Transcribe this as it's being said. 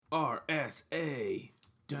USA.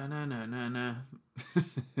 Da-na-na-na-na.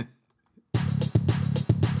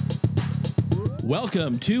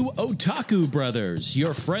 Welcome to Otaku Brothers,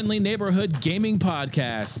 your friendly neighborhood gaming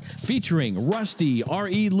podcast featuring Rusty,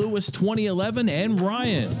 R.E. Lewis 2011, and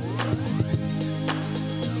Ryan.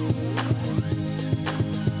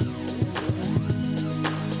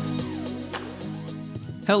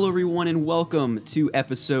 Hello, everyone, and welcome to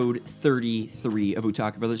episode 33 of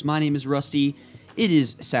Otaku Brothers. My name is Rusty. It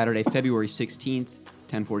is Saturday, February 16th,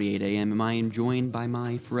 10:48 a.m., and I am joined by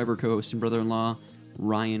my forever co-host and brother-in-law,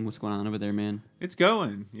 Ryan. What's going on over there, man? It's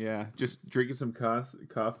going, yeah. Just drinking some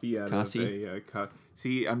coffee out Coffee? of a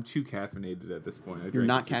See, I'm too caffeinated at this point. You're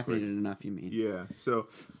not caffeinated enough, you mean? Yeah, so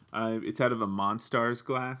it's out of a Monstars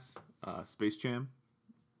glass, Space Jam.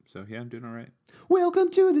 So, yeah, I'm doing all right.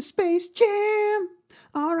 Welcome to the Space Jam!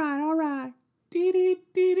 All right.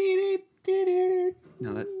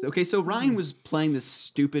 No, that's okay. So Ryan was playing this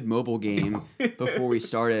stupid mobile game before we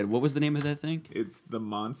started. What was the name of that thing? It's The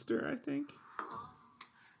Monster, I think.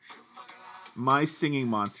 My Singing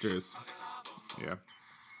Monsters. Yeah.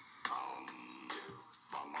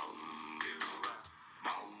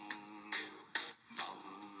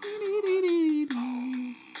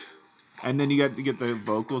 And then you got to get the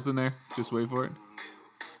vocals in there. Just wait for it.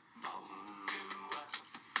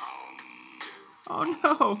 Oh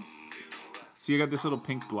no! So you got this little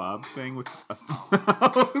pink blob thing with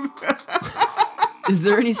Is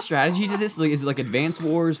there any strategy to this? Like, is it like Advance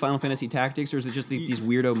Wars, Final Fantasy Tactics, or is it just these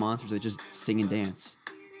weirdo monsters that just sing and dance?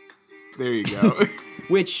 There you go.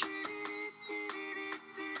 Which...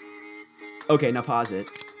 Okay, now pause it.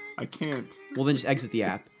 I can't. Well, then just exit the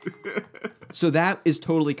app. So that is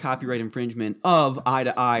totally copyright infringement of Eye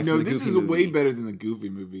to Eye from No, the this Goofy is movie. way better than the Goofy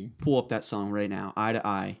movie. Pull up that song right now, Eye to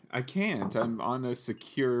Eye. I can't. I'm on a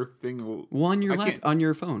secure thing. Well, on your I can't. on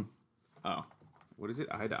your phone. Oh. What is it?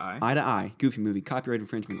 Eye to Eye? Eye to Eye, Goofy movie, copyright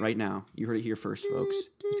infringement right now. You heard it here first, folks.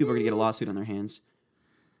 These people are going to get a lawsuit on their hands.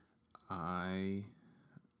 Eye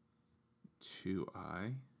to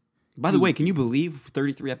Eye. By the way, can you believe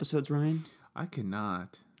 33 episodes, Ryan? I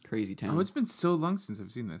cannot. Crazy town. Oh, it's been so long since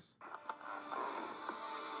I've seen this.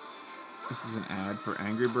 This is an ad for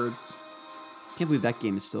Angry Birds. Can't believe that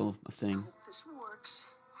game is still a thing. This works.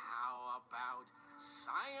 How about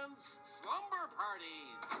science slumber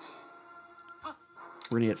parties?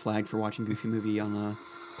 We're going to get flagged for watching Goofy movie on the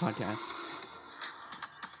podcast.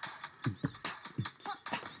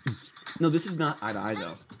 No, this is not Eye to Eye,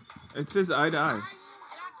 though. It says Eye to Eye.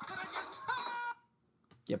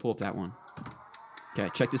 Yeah, pull up that one. Okay,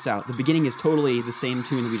 check this out. The beginning is totally the same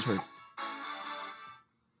tune that we just heard.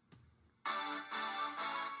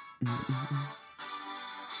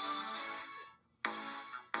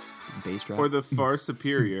 Bass drop. Or the Far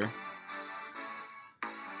Superior.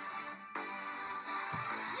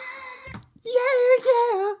 Yeah.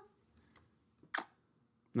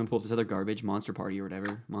 I'm gonna pull up this other garbage, Monster Party or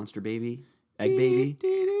whatever. Monster Baby. Egg Baby.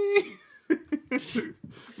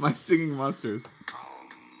 My Singing Monsters.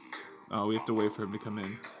 Oh, we have to wait for him to come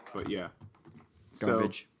in. But yeah.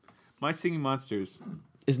 Garbage. So, My Singing Monsters.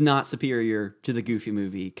 Is not superior to the Goofy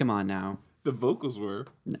movie. Come on now. The vocals were.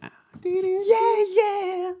 Nah.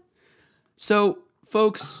 Yeah. So,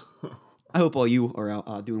 folks, I hope all you are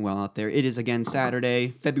out, doing well out there. It is, again, Saturday,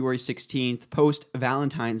 February 16th,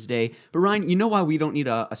 post-Valentine's Day. But, Ryan, you know why we don't need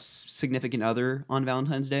a significant other on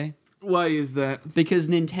Valentine's Day? Why is that? Because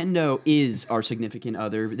Nintendo is our significant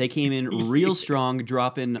other. They came in real strong,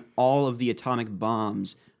 dropping all of the atomic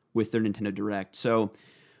bombs with their Nintendo Direct. So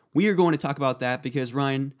we are going to talk about that because,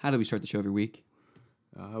 Ryan, how do we start the show every week?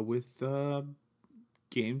 With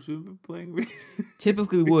games we've been playing.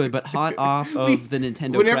 Typically we would, but hot off of the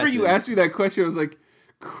Nintendo Whenever presses. you asked me that question, I was like,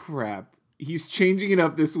 crap. He's changing it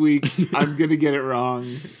up this week. I'm going to get it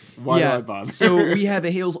wrong. Why do I bother? So we have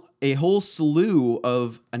a whole slew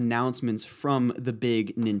of announcements from the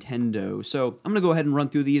big Nintendo. So I'm going to go ahead and run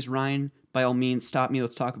through these. Ryan, by all means, stop me.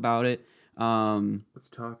 Let's talk about it. Let's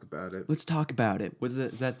talk about it. Let's talk about it. Was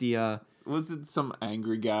it, is that the Was it some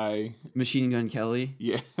angry guy? Machine Gun Kelly?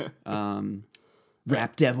 Yeah.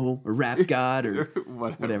 Rap Devil or Rap God or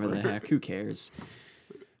Whatever the heck. Who cares?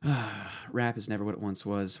 Rap is never what it once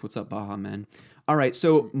was. What's up, Baha Man? All right,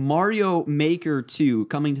 so Mario Maker 2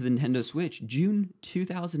 coming to the Nintendo Switch June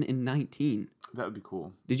 2019. That would be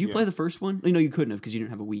cool. Did you play the first one? No, you couldn't have because you didn't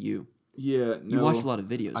have a Wii U. Yeah, no. You watched a lot of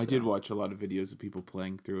videos. I did watch a lot of videos of people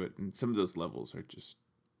playing through it, and some of those levels are just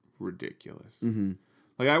ridiculous. Mm-hmm.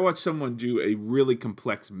 Like, I watched someone do a really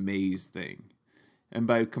complex maze thing. And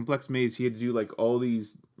by complex maze, he had to do, like, all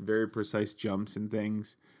these very precise jumps and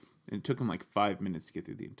things. And it took him, like, 5 minutes to get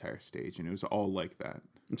through the entire stage, and it was all like that.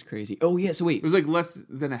 It's crazy. Oh yeah, so wait. It was like less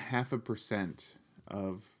than 0.5%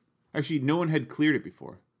 of. Actually, no one had cleared it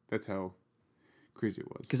before. That's how crazy it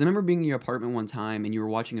was. Because I remember being in your apartment one time and you were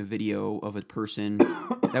watching a video of a person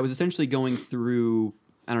that was essentially going through,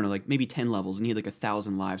 I don't know, like maybe 10 levels, and he had like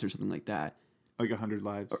 1,000 lives or something like that. Like 100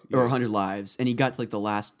 lives. Or 100 lives. And he got to like the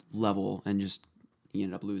last level and just he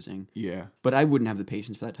ended up losing. Yeah. But I wouldn't have the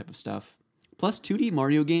patience for that type of stuff. Plus, 2D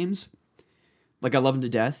Mario games, like I love them to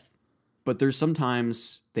death, but there's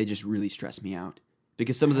sometimes they just really stress me out.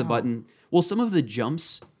 Because some of some of the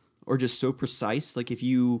jumps are just so precise. Like if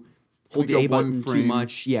you hold like the a A button one too frame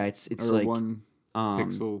much, yeah, it's Or like one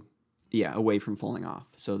pixel. yeah, away from falling off.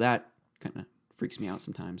 So that kind of freaks me out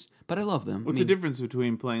sometimes. But I love them. What's the difference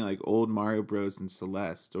between playing like old Mario Bros. And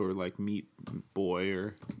Celeste or like Meat Boy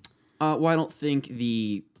or... Well, I don't think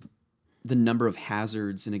the number of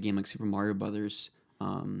hazards in a game like Super Mario Brothers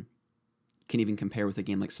can even compare with a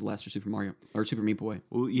game like Celeste or Super Mario or Super Meat Boy.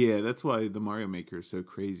 Well, yeah, that's why the Mario Maker is so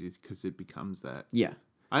crazy, because it becomes that. Yeah.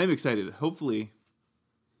 I am excited. Hopefully,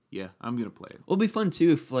 yeah, I'm going to play it. It'll be fun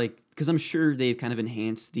too if because I'm sure they've kind of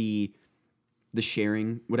enhanced the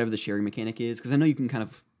sharing, whatever the sharing mechanic is, because I know you can kind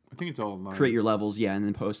of I think it's all online. create your levels, yeah, and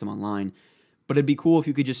then post them online. But it'd be cool if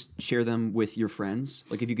you could just share them with your friends.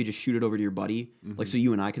 Like if you could just shoot it over to your buddy, like so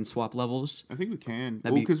you and I can swap levels. I think we can. That'd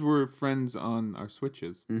Well, be- because we're friends on our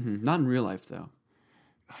Switches. Not in real life though.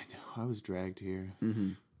 I know. I was dragged here.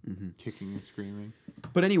 Kicking and screaming.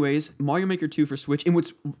 But anyways, Mario Maker 2 for Switch. And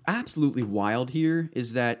what's absolutely wild here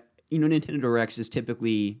is that, Nintendo Directs is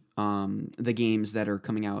typically the games that are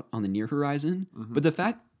coming out on the near horizon. But the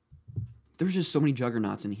fact, there's just so many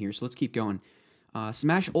juggernauts in here. So let's keep going.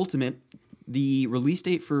 Smash Ultimate, the release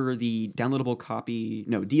date for the downloadable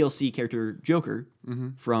DLC character Joker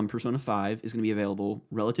from Persona 5 is going to be available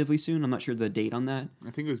relatively soon. I'm not sure the date on that.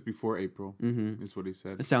 I think it was before April, is what he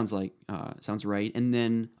said. It sounds right. And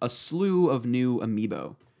then a slew of new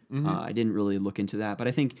amiibo. I didn't really look into that, but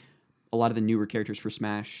I think a lot of the newer characters for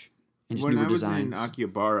Smash and just When newer I was designs. in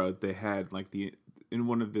Akihabara, they had like in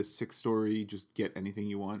one of the 6-story, just get anything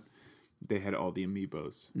you want. They had all the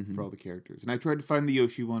amiibos for all the characters. And I tried to find the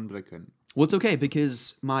Yoshi one, but I couldn't. Well, it's okay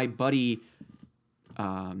because my buddy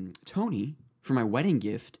Tony, for my wedding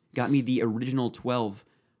gift, got me the original 12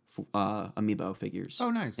 amiibo figures. Oh,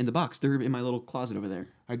 nice. In the box. They're in my little closet over there.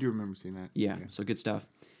 I do remember seeing that. Yeah, so good stuff.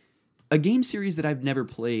 A game series that I've never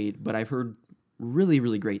played, but I've heard really,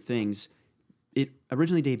 really great things. It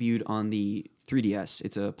originally debuted on the 3DS.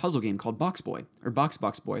 It's a puzzle game called Box Boy, or Box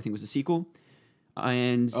Boy, I think was the sequel.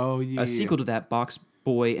 And a sequel to that, Box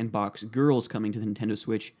Boy and Box Girls, coming to the Nintendo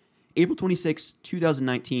Switch April 26,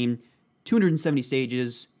 2019. 270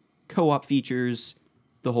 stages, co-op features,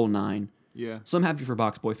 the whole nine. Yeah. So I'm happy for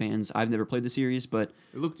Box Boy fans. I've never played the series, but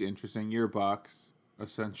It looked interesting. You're a box,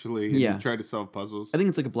 essentially. And Yeah. You try to solve puzzles. I think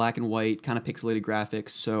it's like a black and white, kind of pixelated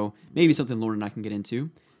graphics, so maybe something Lauren and I can get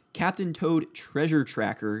into. Captain Toad Treasure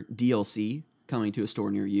Tracker DLC coming to a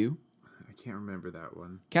store near you. I can't remember that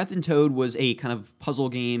one. Captain Toad was a kind of puzzle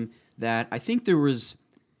game that I think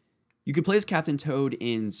you could play as Captain Toad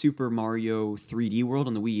in Super Mario 3D World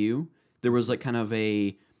on the Wii U. There was like kind of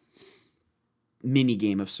a mini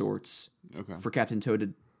game of sorts Okay. for Captain Toad to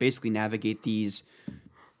basically navigate these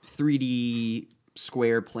 3D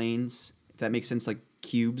square planes, if that makes sense, like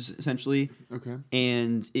cubes essentially. Okay.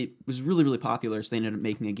 And it was really, really popular, so they ended up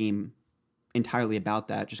making a game entirely about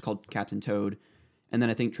that, just called Captain Toad. And then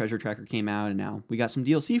I think Treasure Tracker came out, and now we got some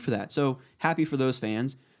DLC for that. So happy for those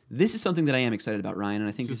fans. This is something that I am excited about, Ryan, and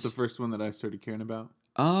I think Is this the first one that I started caring about?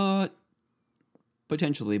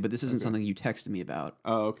 potentially, but this isn't something you texted me about.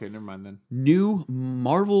 Oh, okay. Never mind then. New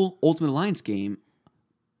Marvel Ultimate Alliance game,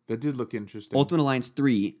 That did look interesting. Ultimate Alliance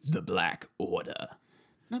 3, The Black Order.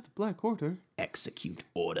 Not the Black Order. Execute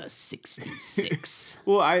Order 66.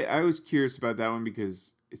 Well, I was curious about that one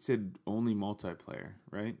because it said only multiplayer,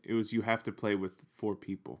 right? It was you have to play with 4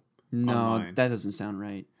 people. No, online. that doesn't sound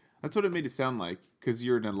right. That's what it made it sound like, because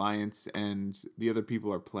you're an alliance and the other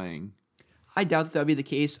people are playing. I doubt that would be the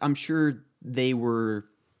case. I'm sure they were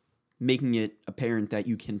making it apparent that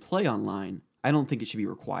you can play online. I don't think it should be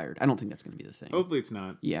required. I don't think that's going to be the thing. Hopefully it's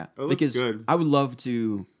not. Yeah, It looks because good. I would love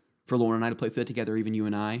for Lauren and I to play through that together, even you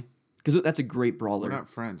and I, because that's a great brawler. We're not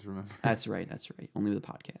friends, remember? That's right. Only with the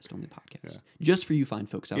podcast. Just for you fine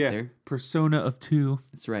folks out there. Persona of 2.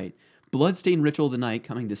 That's right. Bloodstained Ritual of the Night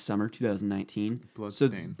coming this summer, 2019.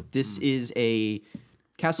 Bloodstained. So this is a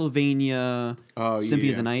Castlevania Symphony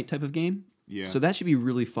of the Night type of game. Yeah. So that should be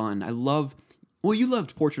really fun. You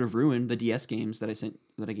loved Portrait of Ruin, the DS games that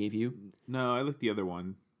I gave you. No, I like the other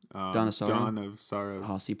one. Dawn of Sorrow? Dawn of Sorrows.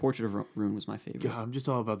 Oh, see, Portrait of Ruin was my favorite. God, I'm just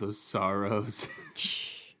all about those sorrows.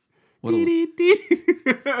 What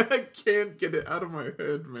I can't get it out of my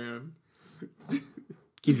head, man.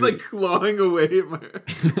 He's like clawing away at my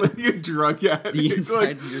like a drug addict. The insides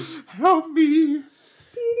like, of your... help me.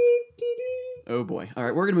 Oh boy. All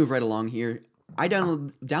right, we're going to move right along here. I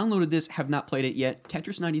downloaded this, have not played it yet.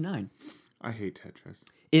 Tetris 99. I hate Tetris.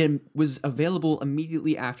 It was available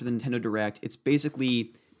immediately after the Nintendo Direct. It's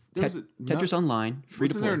basically Tetris Online, free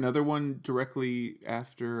to play. Wasn't there another one directly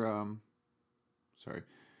after? Sorry,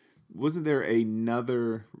 wasn't there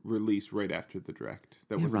another release right after the Direct?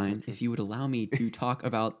 That Hey, was Ryan, if you would allow me to talk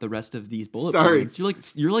about the rest of these bullet Sorry. points.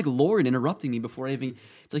 You're like Lauren interrupting me before I even.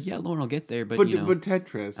 It's like, yeah, Lauren, I'll get there, but you know, but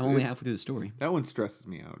Tetris, I'm only halfway through the story. That one stresses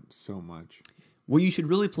me out so much. What you should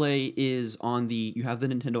really play is on you have the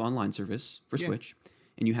Nintendo Online service for Switch,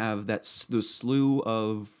 and you have those slew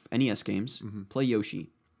of NES games. Mm-hmm. Play Yoshi.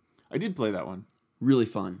 I did play that one. Really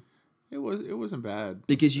fun. It wasn't bad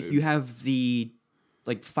Because you have the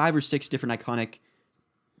like 5 or 6 different iconic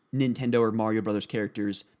Nintendo or Mario Brothers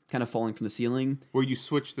characters kind of falling from the ceiling. Where you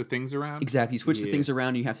switch the things around. Exactly. You switch the things around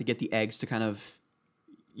and you have to get the eggs to kind of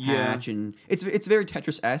hatch. And it's very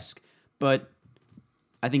Tetris-esque, but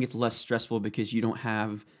I think it's less stressful because you don't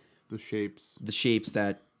have the shapes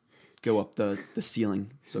that go up the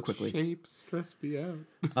ceiling so quickly. Shapes stress me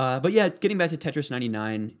out. But yeah, getting back to Tetris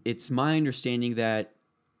 99, it's my understanding that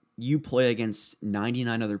you play against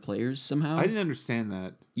 99 other players somehow. I didn't understand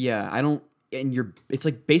that. Yeah, I don't. And it's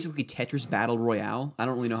like basically Tetris Battle Royale. I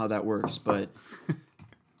don't really know how that works, but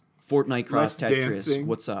Fortnite Cross Less Tetris, dancing.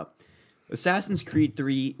 what's up? Assassin's Creed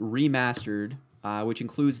 3 Remastered, which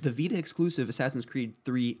includes the Vita exclusive Assassin's Creed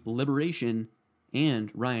 3 Liberation,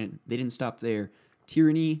 and Ryan, they didn't stop there.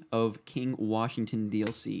 Tyranny of King Washington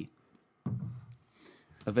DLC.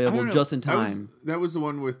 Available just in time. That was the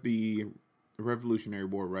one with the Revolutionary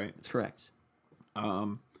War, right? That's correct.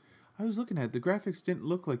 I was looking at it. The graphics didn't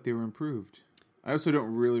look like they were improved. I also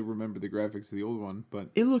don't really remember the graphics of the old one, but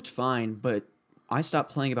It looked fine, but I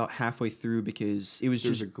stopped playing about halfway through because it was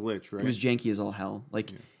there's just a glitch, right? It was janky as all hell.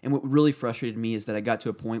 And what really frustrated me is that I got to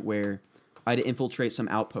a point where I had to infiltrate some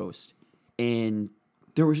outpost, and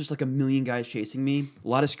there was just like a million guys chasing me. A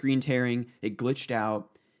lot of screen tearing. It glitched out,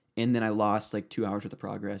 and then I lost like 2 hours worth of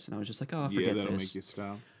progress, and I was just like, oh, forget that'll this. make you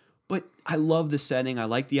stop. But I love the setting. I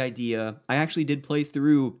like the idea. I actually did play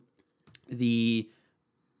through the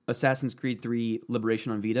Assassin's Creed 3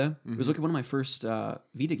 Liberation on Vita. It was like one of my first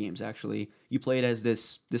Vita games, actually. You played as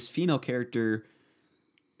this female character,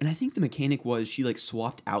 and I think the mechanic was she like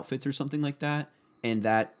swapped outfits or something like that, and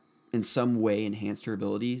that in some way enhanced her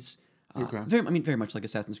abilities. Okay. Very much like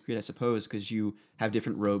Assassin's Creed, I suppose, because you have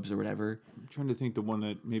different robes or whatever. I'm trying to think the one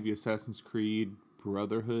that maybe Assassin's Creed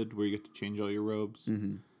Brotherhood, where you get to change all your robes.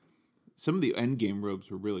 Mm-hmm. Some of the endgame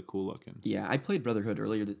robes were really cool looking. Yeah, I played Brotherhood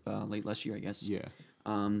earlier, late last year, I guess. Yeah.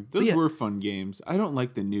 But Those yeah, were fun games. I don't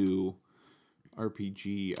like the new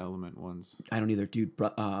RPG element ones. I don't either, dude.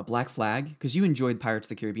 Black Flag, because you enjoyed Pirates of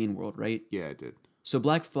the Caribbean world, right? Yeah, I did. So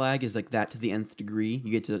Black Flag is like that to the nth degree.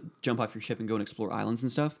 You get to jump off your ship and go and explore islands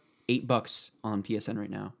and stuff. $8 on PSN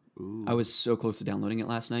right now. Ooh. I was so close to downloading it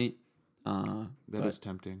last night. That is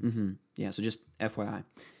tempting. Yeah, so just FYI.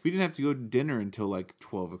 If we didn't have to go to dinner until like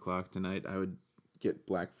 12 o'clock tonight, I would get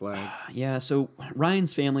Black Flag. Yeah, so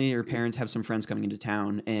Ryan's family or parents have some friends coming into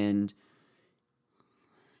town, and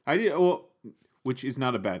I did which is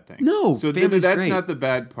not a bad thing. No, so family's that's great. not the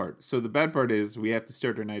bad part. So the bad part is we have to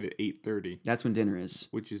start our night at 8:30, that's when dinner is.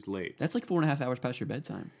 which is late. That's like 4.5 hours past your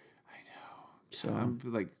bedtime. I know. So I'm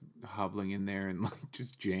like hobbling in there and like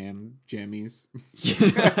just jammies,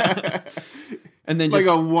 and then like just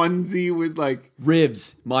a onesie with like,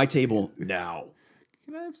 ribs, my table now.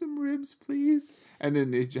 can I have some ribs, please? And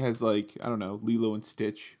then it has like, I don't know, Lilo and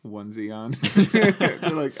Stitch onesie on.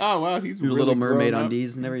 They're like, oh wow, he's Your really Little Mermaid grown up.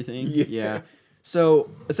 undies and everything. Yeah.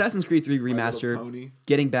 So Assassin's Creed 3 My Little Remaster, Pony.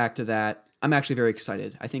 getting back to that, I'm actually very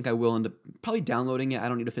excited. I think I will end up probably downloading it. I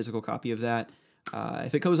don't need a physical copy of that.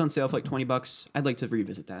 If it goes on sale for like $20, I'd like to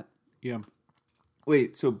revisit that. Yeah.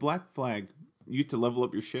 Wait, so Black Flag, you get to level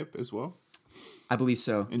up your ship as well? I believe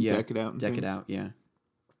so. And yeah. deck it out and Deck it things? out, yeah.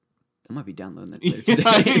 I might be downloading that later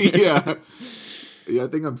today. yeah. Yeah, I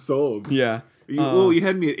think I'm sold. Yeah. You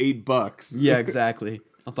had me at $8. Yeah, exactly.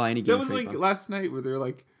 I'll buy any game That was for like $8. last night where they're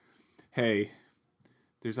like, hey,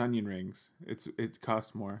 there's onion rings. It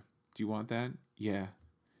costs more. Do you want that? Yeah.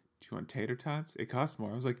 Do you want tater tots? It costs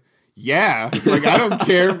more. I was like, yeah. Like I don't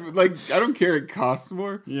care. Like I don't care. It costs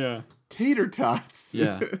more. Yeah. Tater tots.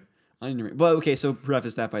 Yeah. Well, okay, so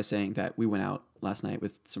preface that by saying that we went out last night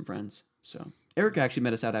with some friends. So Erica actually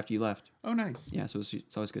met us out after you left. Oh, nice. Yeah, so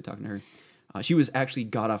it's always good talking to her. She was actually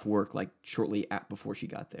got off work like shortly before she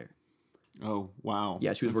got there. Oh, wow.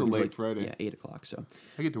 Yeah, she was That's working a till, late Friday. Yeah, 8 o'clock. So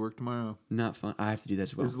I get to work tomorrow. not fun. I have to do that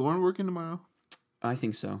as well. Is Lauren working tomorrow? I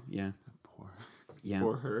think so. Yeah. Poor. Yeah.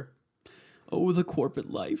 Poor her. Oh, the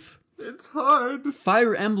corporate life. It's hard.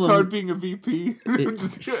 Fire It's Emblem. hard being a VP. I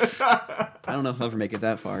don't know if I'll ever make it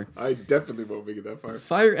that far. I definitely won't make it that far.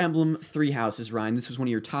 Fire Emblem Three Houses, Ryan. This was one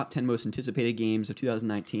of your top 10 most anticipated games of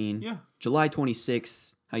 2019. Yeah. July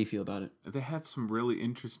 26th. How you feel about it? They have some really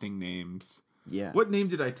interesting names. Yeah. What name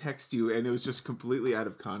did I text you and it was just completely out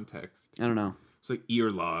of context? I don't know. It's like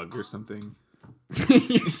Earlog or something.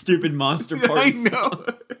 Your stupid monster parts. I know.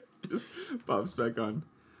 Just pops back on.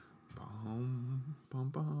 Boom, boom,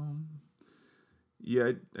 boom.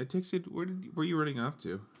 Yeah, I texted. Where were you running off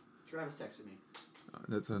to? Travis texted me.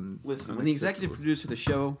 That's on. Listen, when the executive producer of the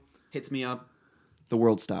show hits me up, the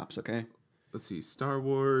world stops, okay? Let's see. Star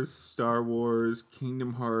Wars,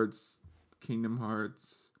 Kingdom Hearts.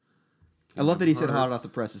 I love that he said hot Hearts. off the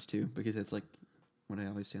presses, too, because it's like what I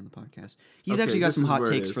always say on the podcast. He's Okay, actually got this some is hot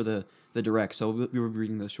where it takes is. for the direct, so we will be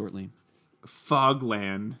reading those shortly.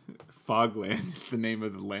 Fogland. Fogland is the name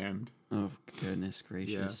of the land. Oh, goodness Yeah.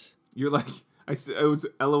 gracious. You're like, I was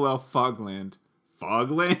LOL Fogland.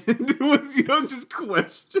 Fogland was, just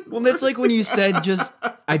question. Well, that's like when you said just,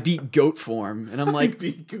 I beat goat form, and I'm like,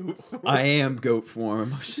 Be goat. I am goat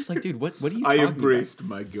form. I was just like, dude, what are you I talking embraced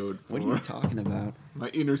my goat about? What are form. you talking about? My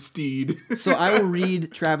inner steed. So I will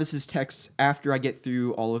read Travis's texts after I get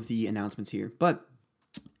through all of the announcements here. But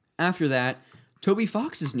after that, Toby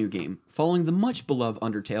Fox's new game, following the much beloved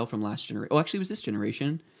Undertale from last generation. Oh, actually, it was this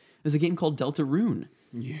generation. Is a game called Deltarune.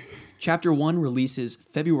 Yeah. Chapter 1 releases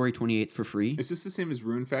February 28th for free. Is this the same as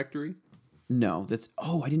Rune Factory? No, that's...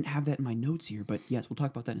 Oh, I didn't have that in my notes here, but yes, we'll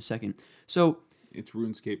talk about that in a second. So, It's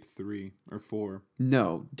RuneScape 3 or 4.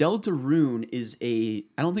 no, Deltarune is a...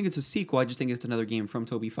 I don't think it's a sequel, I just think it's another game from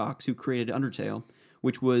Toby Fox, who created Undertale,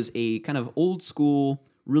 which was a kind of old school,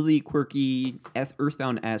 really quirky,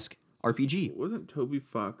 Earthbound-esque RPG. Wasn't Toby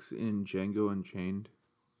Fox in Django Unchained?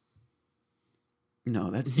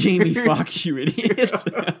 No, that's Jamie Foxx, you idiot.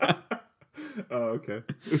 Oh, okay.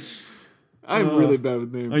 I'm really bad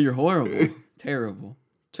with names. Oh, you're horrible. Terrible.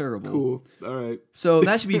 Cool. All right. So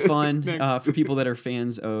that should be fun Next. for people that are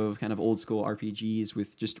fans of kind of old school RPGs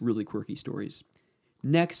with just really quirky stories.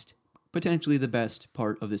 Next, potentially the best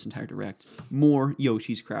part of this entire direct, more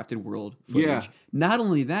Yoshi's Crafted World footage. Yeah. Not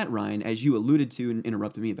only that, Ryan, as you alluded to and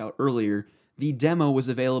interrupted me about earlier, the demo was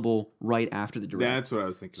available right after the direct. That's what I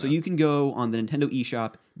was thinking. So you can go on the Nintendo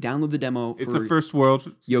eShop, download the demo It's for the first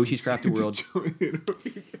world. Yoshi's Crafted World. Just join it if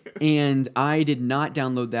you can. And I did not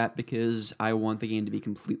download that because I want the game to be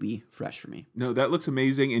completely fresh for me. No, that looks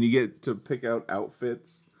amazing, and you get to pick out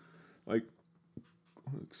outfits. Like,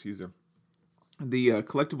 excuse me. The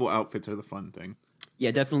collectible outfits are the fun thing.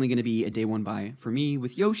 Yeah, definitely going to be a day one buy for me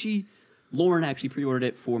with Yoshi. Lauren actually pre-ordered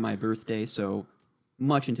it for my birthday, so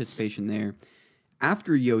much anticipation there.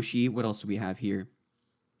 After Yoshi, what else do we have here?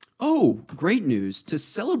 Oh, great news. To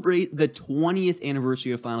celebrate the 20th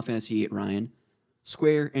anniversary of Final Fantasy VIII, Ryan,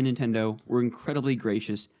 Square and Nintendo were incredibly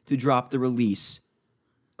gracious to drop the release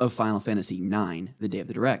of Final Fantasy IX the day of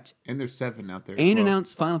the Direct. And there's 7 out there. as And well.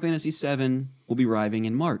 announced Final Fantasy VII will be arriving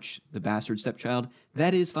in March. The bastard stepchild,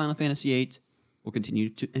 that is Final Fantasy VIII, will continue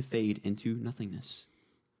to fade into nothingness.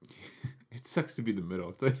 It sucks to be the middle.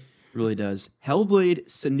 It's like, Really does. Hellblade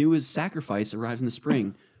Senua's Sacrifice arrives in the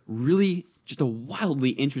spring. Really just a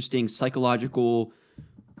wildly interesting psychological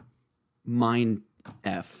mind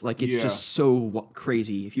F. Like, it's Yeah. just so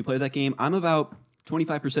crazy. If you play that game, I'm about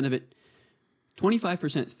 25% of it,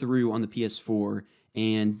 25% through on the PS4,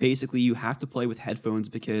 and basically you have to play with headphones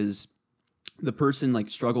because the person, like,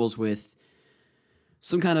 struggles with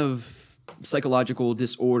some kind of psychological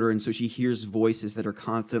disorder, and so she hears voices that are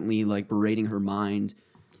constantly, like, berating her mind.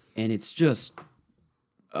 And it's just,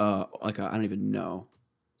 I don't even know,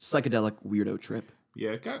 psychedelic weirdo trip.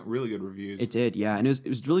 yeah, it got really good reviews. It did, yeah. And it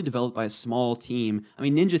was really developed by a small team. I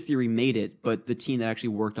mean, Ninja Theory made it, but the team that actually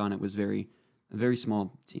worked on it was a very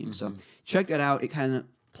small team. So check that out. It kind of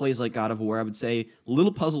plays like God of War, I would say. A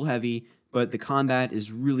little puzzle heavy, but the combat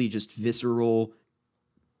is really just visceral.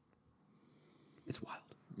 It's wild.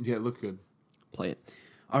 Yeah, it looked good. Play it.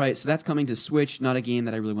 All right, so that's coming to Switch. Not a game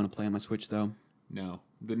that I really want to play on my Switch, though. No.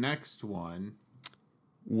 The next one.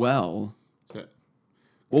 Well... So,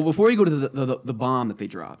 Well, before you go to the bomb that they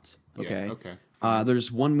dropped, okay? Yeah, okay.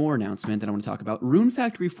 There's one more announcement that I want to talk about. Rune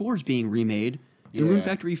Factory 4 is being remade, and Rune Yeah.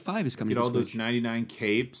 Factory 5 is coming Get to all Switch. those 99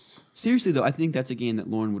 capes. Seriously, though, I think that's a game that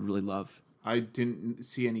Lauren would really love. I didn't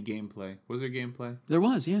see any gameplay. Was there gameplay? There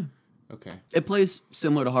was, yeah. Okay. It plays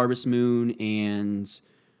similar to Harvest Moon and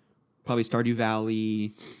probably Stardew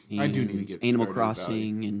Valley and I do need to get Animal Stardew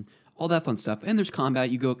Crossing and all that fun stuff. And there's combat.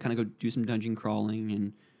 You go do some dungeon crawling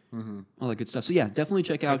and all that good stuff. So yeah, definitely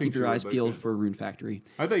check out. think Keep your she eyes would like peeled it. for Rune Factory.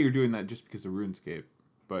 I thought you were doing that just because of RuneScape,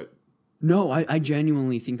 but No, I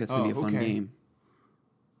genuinely think that's going to be a fun okay. game.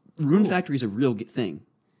 Rune Factory is a real thing.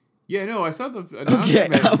 yeah, no, I saw the Okay,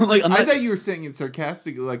 announcement. I'm like, I'm I not- thought you were saying it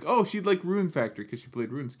sarcastically, like, oh, she'd like Rune Factory because she played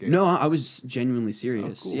RuneScape. No, I was genuinely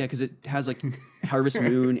serious. cool. Yeah, because it has like Harvest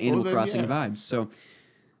Moon, Animal then, Crossing yeah. vibes. So,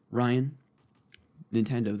 Ryan,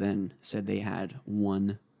 Nintendo then said they had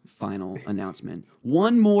one final announcement.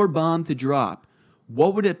 One more bomb to drop.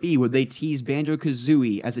 What would it be? Would they tease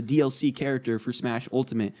Banjo-Kazooie as a DLC character for Smash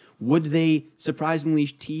Ultimate? Would they surprisingly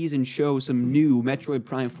tease and show some new Metroid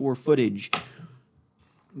Prime 4 footage?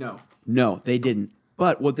 No. No, they didn't.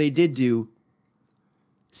 But what they did do,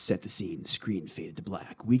 set the scene, screen faded to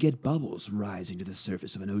black. We get bubbles rising to the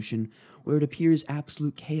surface of an ocean where it appears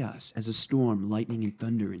absolute chaos as a storm, lightning, and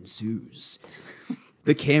thunder ensues.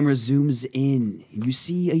 The camera zooms in, and you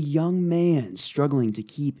see a young man struggling to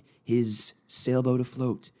keep his sailboat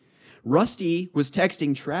afloat. Rusty was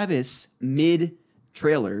texting Travis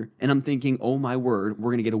mid-trailer, and I'm thinking, oh my word, we're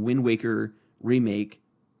going to get a Wind Waker remake,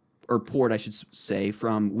 or port, I should say,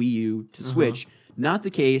 from Wii U to Switch. Not the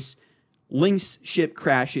case. Link's ship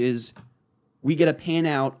crashes. We get a pan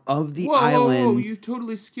out of the island. Whoa, you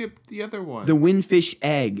totally skipped the other one. The Windfish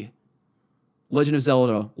Egg. Legend of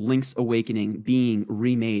Zelda: Link's Awakening being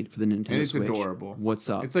remade for the Nintendo and it's Switch. adorable. What's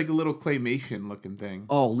up? It's like a little claymation looking thing.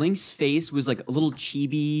 Oh, Link's face was like a little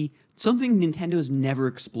chibi, something Nintendo's never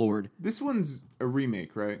explored. This one's a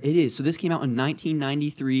remake, right? It is. So this came out in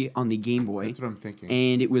 1993 on the Game Boy. That's what I'm thinking.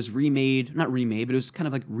 And it was remade, not remade, but it was kind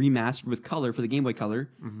of like remastered with color for the Game Boy Color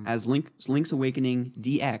as Link's Awakening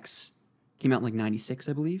DX. Came out in like 96,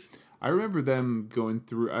 I believe. I remember them going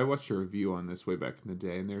through. I watched a review on this way back in the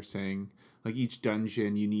day, and they're saying like each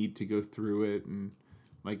dungeon you need to go through it, and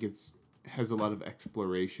like has a lot of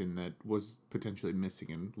exploration that was potentially missing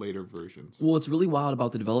in later versions. Well, what's really wild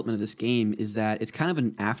about the development of this game is that it's kind of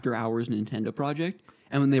an after-hours Nintendo project.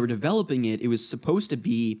 And when they were developing it, it was supposed to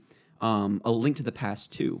be a Link to the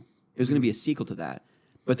Past 2. It was going to be a sequel to that.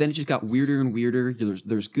 But then it just got weirder and weirder.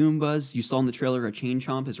 There's Goombas. You saw in the trailer a Chain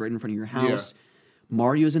Chomp is right in front of your house. Yeah.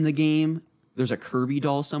 Mario's in the game. There's a Kirby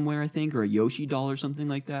doll somewhere, I think, or a Yoshi doll or something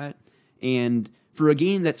like that. And for a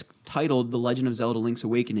game that's titled The Legend of Zelda: Link's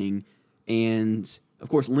Awakening, and of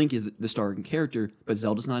course Link is the starring character, but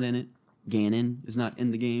Zelda's not in it. Ganon is not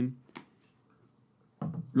in the game.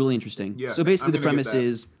 Really interesting. Yeah, So basically, I'm the gonna get premise that.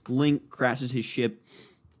 is Link crashes his ship,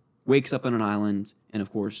 wakes up on an island, and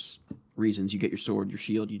of course, reasons you get your sword, your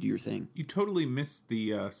shield, you do your thing. You totally missed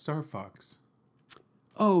the Star Fox.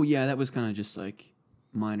 Oh yeah, that was kind of just like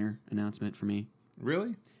minor announcement for me.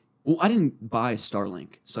 Really? Well, I didn't buy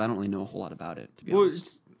Starlink, so I don't really know a whole lot about it, to be Well,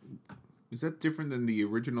 honest. is that different than the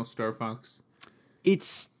original Star Fox?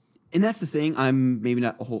 And that's the thing. I'm maybe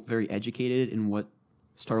not very educated in what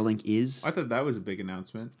Starlink is. I thought that was a big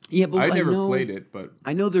announcement. Yeah, but I I never know- played it, but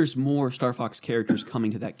I know there's more Star Fox characters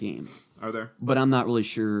coming to that game, are there? but I'm not really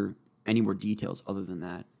sure any more details other than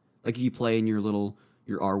that. Like if you play in your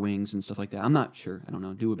R-Wings and stuff like that. I'm not sure. I don't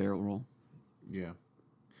know. Do a barrel roll. Yeah.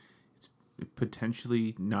 It's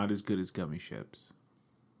potentially not as good as Gummy Ships.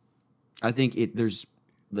 I think there's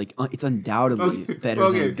like it's undoubtedly better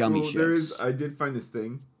than Gummy Ships. I did find this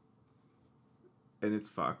thing, and it's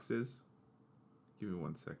foxes. Give me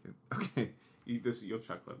 1 second. Okay, eat this. You'll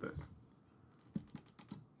chuckle at this.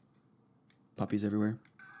 Puppies everywhere.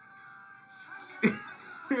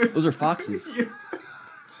 Those are foxes.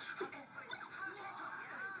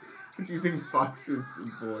 It's using Fox's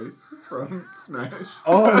voice from Smash.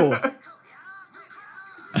 Oh.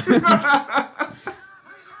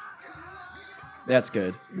 That's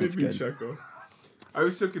good. That's Made me good. chuckle. I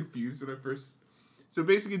was so confused when I first. So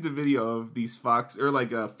basically, it's a video of these fox, or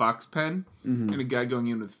like a fox pen, and a guy going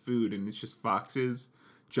in with food, and it's just foxes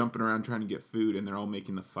jumping around trying to get food, and they're all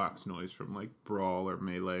making the fox noise from like Brawl or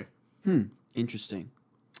Melee. Interesting.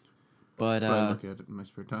 But I look at it in my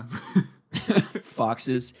spare time.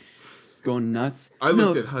 foxes going nuts. I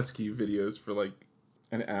looked at husky videos for like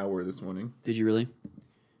an hour this morning. Did you really?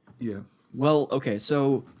 Yeah. Well, okay,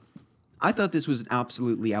 so I thought this was an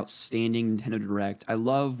absolutely outstanding Nintendo Direct. I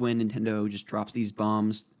love when Nintendo just drops these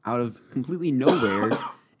bombs out of completely nowhere.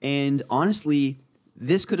 And honestly,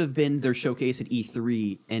 this could have been their showcase at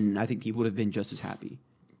E3, and I think people would have been just as happy.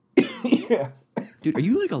 Yeah. Dude, are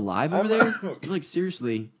you like alive over there? You're like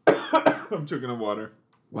seriously. I'm chugging on water.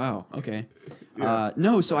 Wow. Okay. Yeah.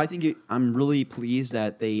 No, so I think I'm really pleased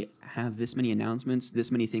that they have this many announcements,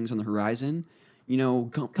 this many things on the horizon. You know,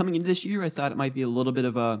 coming into this year, I thought it might be a little bit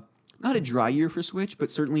of not a dry year for Switch, but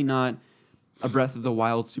certainly not a Breath of the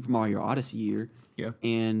Wild Super Mario Odyssey year. Yeah.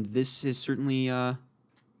 And this has certainly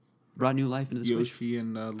brought new life into the Switch Yoshi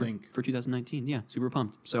and Link. for 2019. Yeah, super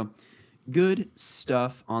pumped. So, good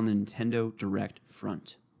stuff on the Nintendo Direct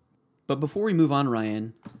front. But before we move on,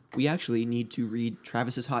 Ryan, we actually need to read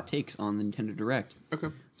Travis's hot takes on the Nintendo Direct. Okay.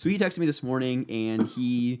 So he texted me this morning, and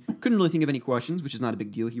he couldn't really think of any questions, which is not a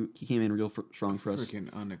big deal. He came in real strong for us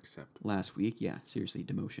Freaking unacceptable. last week. Yeah, seriously,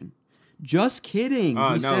 demotion. Just kidding.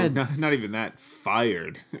 Oh, He said, not even that.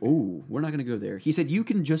 Fired. oh, we're not going to go there. He said you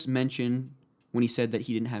can just mention, when he said that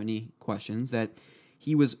he didn't have any questions, that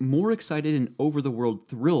he was more excited and over-the-world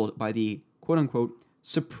thrilled by the quote-unquote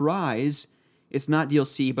surprise, it's not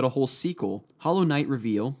DLC, but a whole sequel, Hollow Knight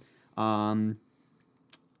reveal. So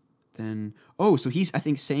he's, I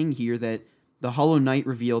think, saying here that the Hollow Knight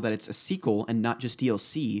reveal that it's a sequel and not just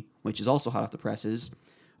DLC, which is also hot off the presses.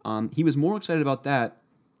 He was more excited about that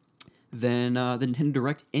than the Nintendo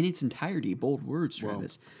Direct in its entirety. Bold words,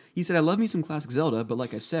 Travis. Whoa. He said, I love me some classic Zelda, but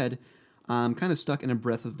like I've said, I'm kind of stuck in a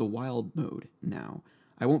Breath of the Wild mode now.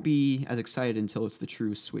 I won't be as excited until it's the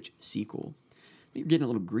true Switch sequel. You're getting a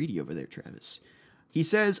little greedy over there, Travis. He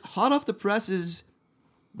says, hot off the presses,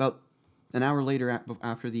 about an hour later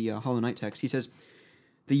after the Hollow Knight text, he says,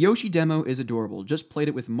 the Yoshi demo is adorable. Just played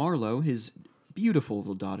it with Marlo, his beautiful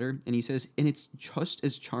little daughter, and he says, and it's just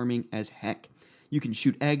as charming as heck. You can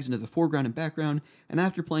shoot eggs into the foreground and background, and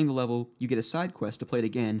after playing the level, you get a side quest to play it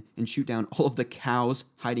again and shoot down all of the cows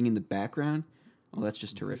hiding in the background. Oh, that's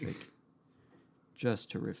just terrific.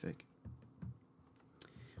 Just terrific.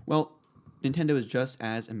 Well, Nintendo is just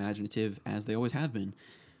as imaginative as they always have been.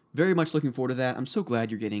 Very much looking forward to that. I'm so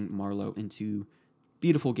glad you're getting Marlo into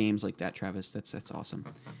beautiful games like that, Travis. That's awesome.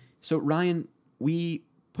 So, Ryan, we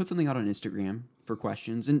put something out on Instagram for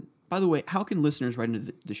questions. And by the way, how can listeners write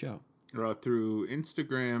into the show? Through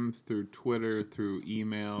Instagram, through Twitter, through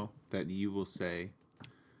email that you will say.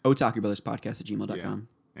 otakubrothers.podcast@gmail.com.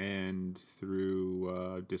 Yeah. And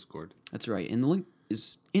through Discord. That's right. And the link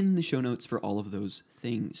is in the show notes for all of those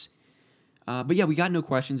things. But yeah, we got no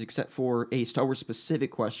questions except for a Star Wars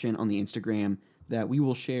specific question on the Instagram that we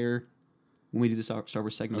will share when we do the Star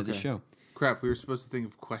Wars segment of the show. Crap, we were supposed to think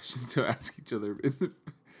of questions to ask each other.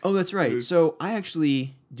 Oh, that's right. So I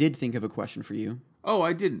actually did think of a question for you. Oh,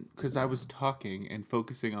 I didn't, because I was talking and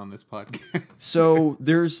focusing on this podcast. So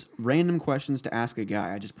there's random questions to ask a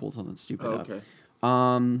guy. I just pulled something stupid up. Okay.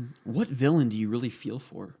 What villain do you really feel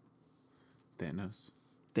for? Thanos.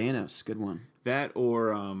 Thanos, good one. That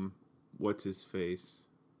or what's his face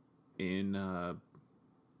in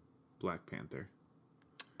Black Panther.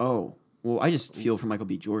 Oh, well, I just feel for Michael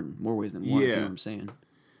B. Jordan more ways than one. You know what I'm saying?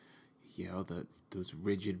 Yeah, those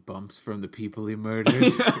rigid bumps from the people he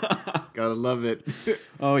murdered. Gotta love it.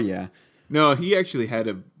 Oh yeah. No, he actually had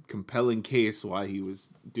a compelling case why he was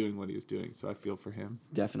doing what he was doing, so I feel for him.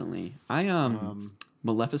 Definitely.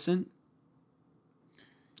 Maleficent.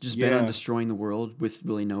 Just bent on destroying the world with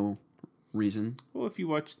really no reason. Well, if you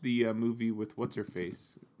watch the movie with what's her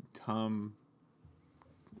face, not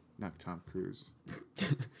Tom Cruise,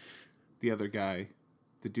 the other guy,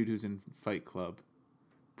 the dude who's in Fight Club,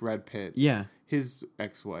 Brad Pitt. Yeah. His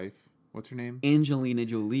ex-wife. What's her name? Angelina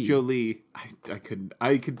Jolie. Jolie. I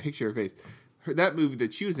could picture her face. That movie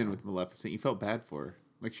that she was in with Maleficent, you felt bad for her.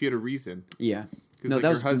 Like she had a reason. Yeah.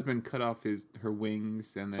 Because her husband cut off her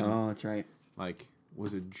wings and then. Oh, that's right. Like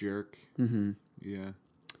was a jerk. Mm-hmm. Yeah.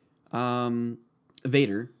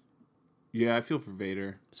 Vader. Yeah, I feel for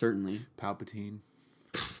Vader. Certainly. Palpatine.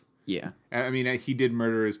 Yeah. I mean, he did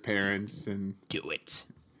murder his parents and. Do it.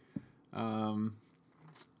 Who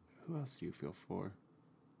else do you feel for?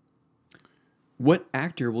 What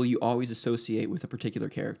actor will you always associate with a particular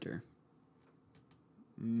character?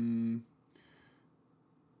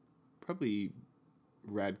 Probably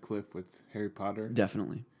Radcliffe with Harry Potter.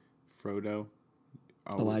 Definitely. Frodo.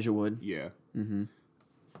 Elijah Wood. Yeah. Mm-hmm.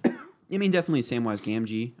 I mean, definitely Samwise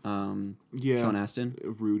Gamgee. Sean Astin.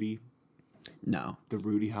 Rudy. No. The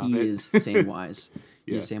Rudy Hobbit. He is Samwise. Yeah.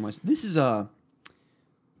 He is Samwise.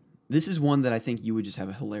 This is one that I think you would just have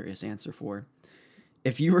a hilarious answer for.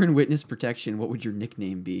 If you were in witness protection, what would your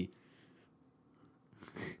nickname be?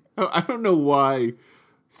 Oh, I don't know why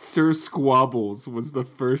Sir Squabbles was the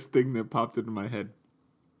first thing that popped into my head.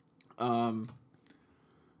 I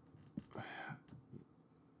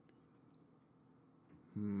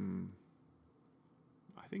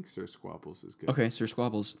think Sir Squabbles is good. Okay, Sir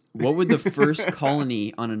Squabbles. What would the first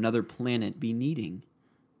colony on another planet be needing?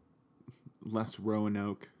 Less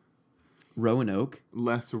Roanoke. Roanoke?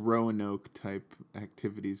 Less Roanoke type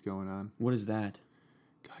activities going on. What is that?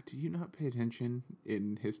 God, do you not pay attention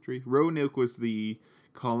in history? Roanoke was the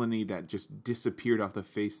colony that just disappeared off the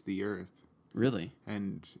face of the earth. Really?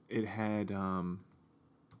 And it had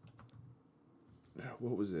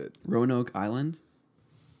what was it? Roanoke Island?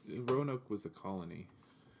 Roanoke was the colony.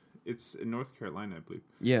 It's in North Carolina, I believe.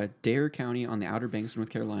 Yeah, Dare County on the Outer Banks of North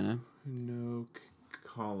Carolina. Roanoke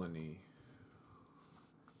colony.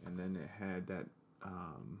 And then it had that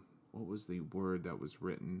what was the word that was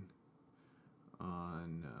written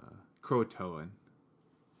on Croatoan?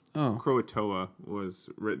 Oh. Croatoa was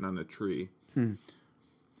written on a tree.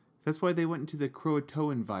 That's why they went into the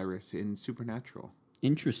Croatoan virus in Supernatural.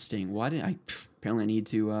 Interesting. Why did I... apparently I need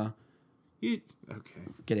to Okay.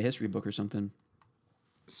 get a history book or something.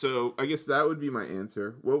 So I guess that would be my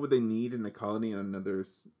answer. What would they need in a colony? Another,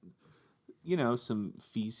 some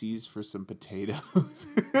feces for some potatoes.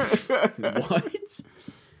 What?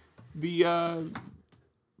 The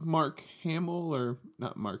Mark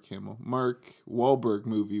Wahlberg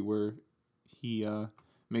movie where he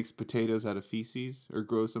makes potatoes out of feces or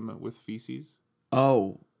grows them with feces.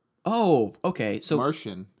 Oh, okay. So,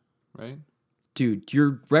 Martian, right? dude,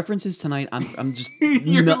 your references tonight, I'm just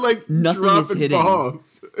You're like nothing is dropping hitting.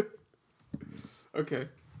 balls. Okay.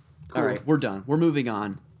 Cool. All right, we're done. We're moving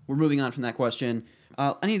on. We're moving on from that question.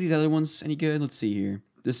 Any of these other ones any good? Let's see here.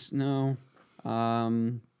 No.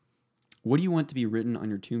 What do you want to be written on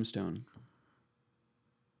your tombstone?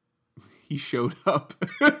 He showed up.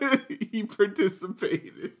 He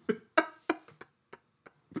participated.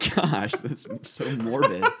 Gosh, that's so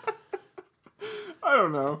morbid. I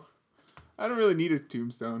don't know. I don't really need a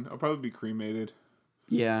tombstone. I'll probably be cremated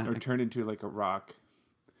Yeah. or turned into like a rock.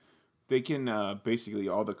 They can basically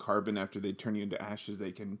all the carbon after they turn you into ashes,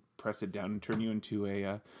 they can press it down and turn you into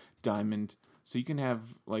a diamond. So you can have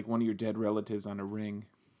like one of your dead relatives on a ring.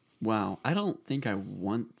 Wow. I don't think I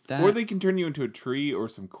want that. Or they can turn you into a tree or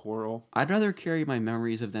some coral. I'd rather carry my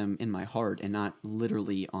memories of them in my heart and not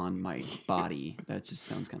literally on my body. That just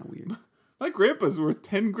sounds kind of weird. My grandpa's worth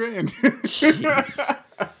 10 grand. Jeez.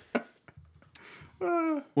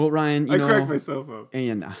 Well, Ryan, you I know, cracked myself up.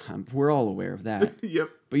 and we're all aware of that. Yep.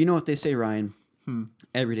 But you know what they say, Ryan?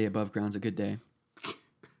 Every day above ground's a good day.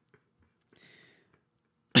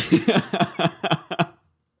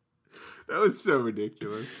 That was so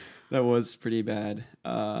ridiculous. That was pretty bad.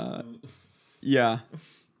 Yeah.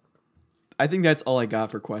 I think that's all I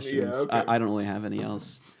got for questions. Yeah, okay. I don't really have any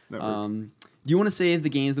else. That works. Do you want to save the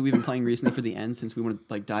games that we've been playing recently for the end, since we want to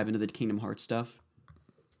like dive into the Kingdom Hearts stuff?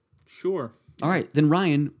 Sure. All right, then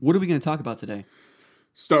Ryan, what are we going to talk about today?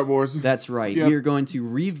 Star Wars. That's right. Yep. We are going to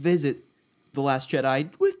revisit The Last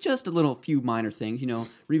Jedi with just a few minor things.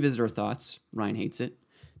 Revisit our thoughts. Ryan hates it.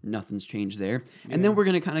 Nothing's changed there. And then we're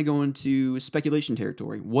going to kind of go into speculation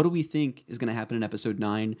territory. What do we think is going to happen in Episode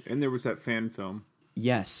 9? And there was that fan film.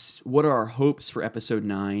 Yes. What are our hopes for Episode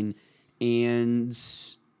 9? And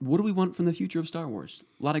what do we want from the future of Star Wars?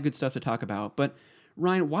 A lot of good stuff to talk about. But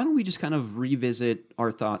Ryan, why don't we just kind of revisit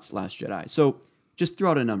our thoughts Last Jedi? So just throw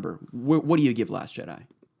out a number. What do you give Last Jedi?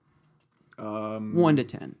 1 to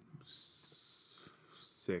 10.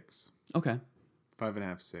 6. Okay.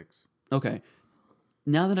 5.5, 6. Okay.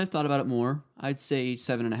 Now that I've thought about it more, I'd say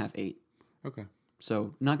 7.5, 8. Okay.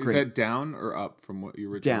 So not Is great. that down or up from what you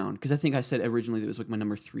were Down, because I think I said originally that it was like my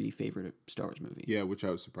number 3 favorite Star Wars movie. Yeah, which I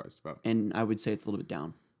was surprised about. And I would say it's a little bit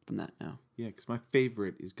down from that now. Yeah, because my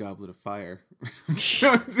favorite is Goblet of Fire.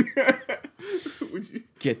 Would you?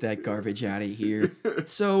 Get that garbage out of here.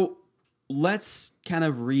 So let's kind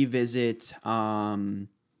of revisit some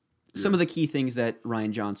of the key things that Rian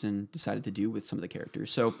Johnson decided to do with some of the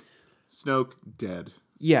characters. So Snoke, dead.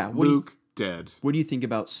 yeah, Luke, dead. what do you think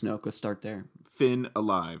about Snoke? Let's start there. Finn,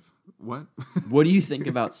 alive. What? What do you think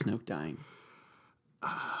about Snoke dying?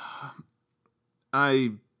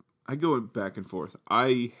 I go back and forth.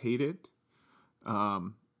 I hate it.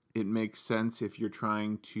 It makes sense if you're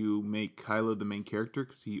trying to make Kylo the main character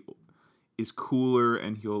because he is cooler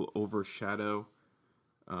and he'll overshadow.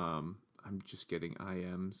 I'm just getting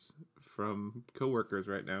IMs from coworkers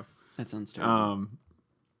right now. That sounds terrible.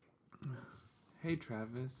 Hey,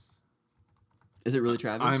 Travis. Is it really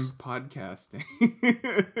Travis? I'm podcasting.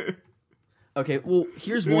 Okay, well,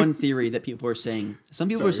 here's one theory that people are saying. Some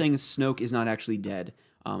people are Sorry. saying Snoke is not actually dead.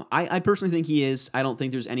 I personally think he is. I don't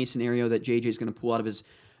think there's any scenario that JJ is going to pull out of his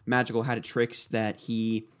magical hat of tricks that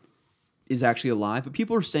he is actually alive. But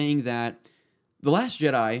people are saying that The Last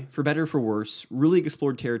Jedi, for better or for worse, really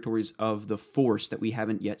explored territories of the Force that we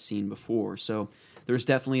haven't yet seen before. So there's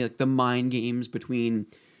definitely like the mind games between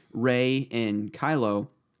Rey and Kylo.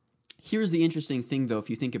 Here's the interesting thing, though, if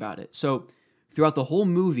you think about it. So throughout the whole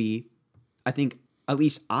movie, I think, at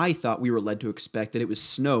least I thought we were led to expect that it was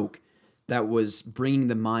Snoke that was bringing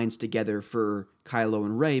the minds together for Kylo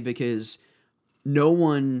and Rey, because no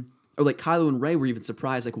one... or like Kylo and Rey were even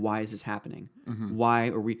surprised, like, why is this happening? Why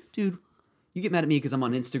are we, dude? You get mad at me because I'm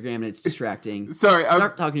on Instagram and it's distracting. Sorry,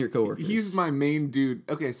 start talking to your coworkers. He's my main dude.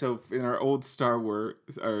 Okay, so in our old Star Wars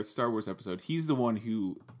episode, he's the one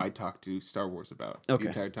who I talked to Star Wars about the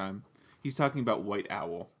entire time. He's talking about White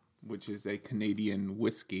Owl, which is a Canadian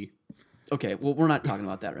whiskey. Okay, well, we're not talking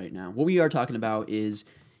about that right now. What we are talking about is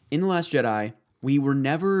in The Last Jedi, we were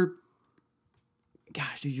never.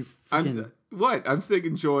 Gosh, dude, you're freaking. I'm saying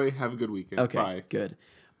enjoy. Have a good weekend. Okay, Bye. good.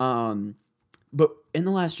 But in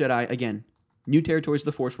The Last Jedi, again, new territories of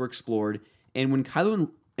the Force were explored, and when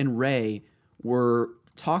Kylo and Rey were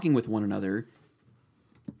talking with one another,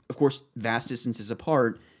 of course, vast distances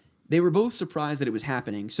apart, they were both surprised that it was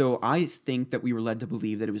happening. So I think that we were led to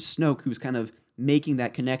believe that it was Snoke who was kind of making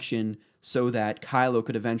that connection so that Kylo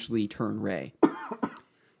could eventually turn Rey.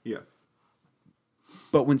 Yeah.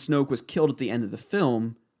 But when Snoke was killed at the end of the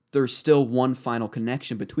film, there's still one final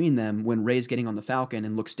connection between them when Rey's getting on the Falcon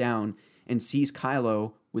and looks down and sees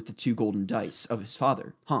Kylo with the 2 golden dice of his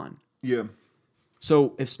father, Han. Yeah.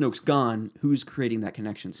 So if Snoke's gone, who's creating that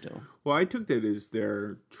connection still? Well, I took that as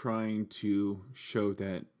they're trying to show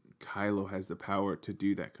that Kylo has the power to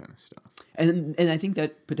do that kind of stuff. And I think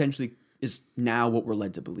that potentially is now what we're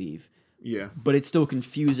led to believe. Yeah. But it's still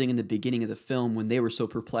confusing in the beginning of the film when they were so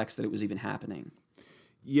perplexed that it was even happening.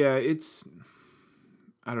 Yeah,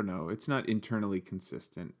 I don't know. It's not internally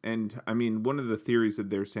consistent. And, I mean, one of the theories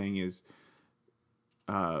that they're saying is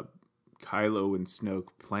Kylo and Snoke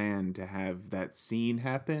planned to have that scene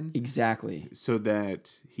happen. Exactly. So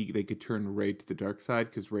that they could turn Rey to the dark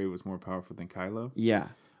side because Rey was more powerful than Kylo. Yeah.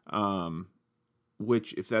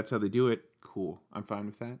 Which, if that's how they do it, cool. I'm fine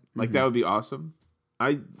with that. Like, that would be awesome.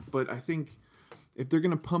 But I think if they're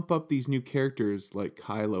going to pump up these new characters like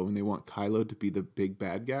Kylo and they want Kylo to be the big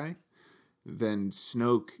bad guy, then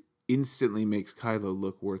Snoke instantly makes Kylo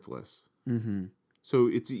look worthless. Mm-hmm. So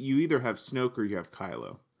you either have Snoke or you have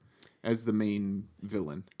Kylo as the main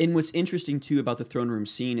villain. And what's interesting, too, about the throne room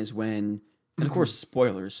scene is when, and of course,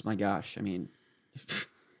 spoilers, my gosh, I mean,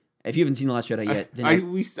 if you haven't seen The Last Jedi yet, then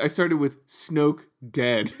I started with Snoke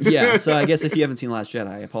dead. yeah, so I guess if you haven't seen The Last Jedi,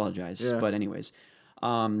 I apologize. Yeah. But anyways,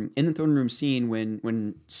 in the throne room scene,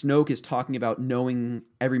 when Snoke is talking about knowing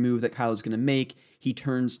every move that Kylo's going to make, he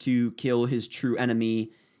turns to kill his true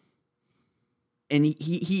enemy. And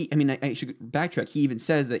I should backtrack. He even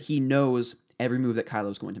says that he knows every move that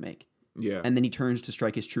Kylo's going to make. Yeah. And then he turns to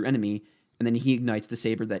strike his true enemy, and then he ignites the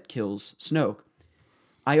saber that kills Snoke.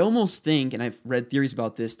 I almost think, and I've read theories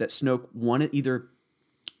about this, that Snoke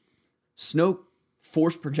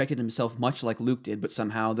force projected himself much like Luke did, but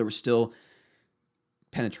somehow there was still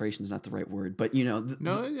penetration's not the right word, but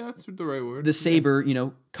that's the right word. The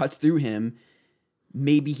saber, cuts through him.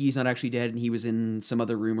 Maybe he's not actually dead and he was in some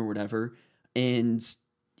other room or whatever. And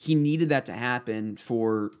he needed that to happen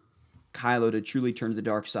for Kylo to truly turn to the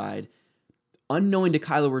dark side. Unknowing to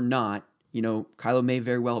Kylo or not, Kylo may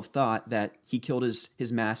very well have thought that he killed his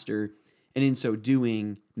master, and in so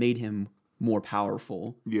doing, made him more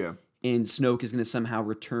powerful. Yeah. And Snoke is going to somehow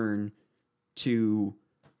return to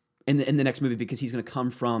in the next movie because he's going to come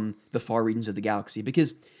from the far regions of the galaxy.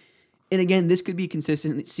 Because, and again, this could be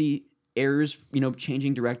consistency errors,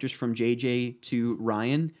 changing directors from JJ to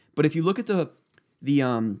Ryan. But if you look at the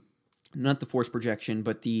not the Force projection,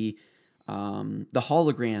 but the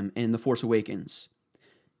hologram in The Force Awakens,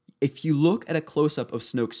 if you look at a close-up of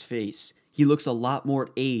Snoke's face, he looks a lot more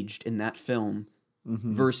aged in that film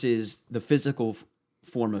versus the physical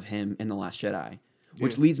form of him in The Last Jedi,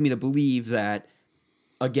 which leads me to believe that,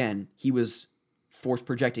 again, he was Force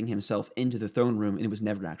projecting himself into the throne room and it was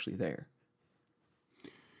never actually there.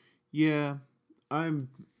 Yeah, I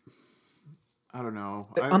don't know.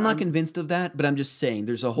 I'm not convinced of that, but I'm just saying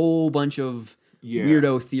there's a whole bunch of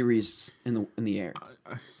weirdo theories in the air.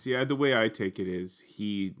 See, the way I take it is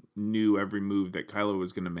he knew every move that Kylo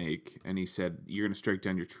was going to make, and he said, "You're going to strike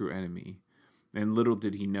down your true enemy." And little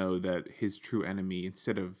did he know that his true enemy,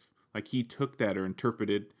 instead of he took that or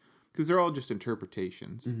interpreted, because they're all just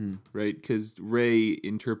interpretations, right? Because Rey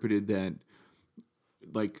interpreted that,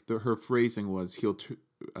 her phrasing was,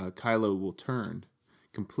 Kylo will turn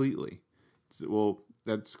completely. Well,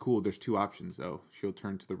 that's cool. There's two options, though. She'll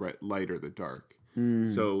turn to the light or the dark.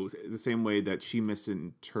 So the same way that she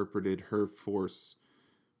misinterpreted her Force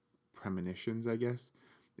premonitions, I guess,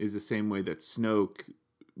 is the same way that Snoke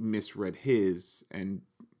misread his, and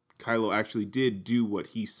Kylo actually did do what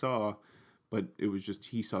he saw, but it was just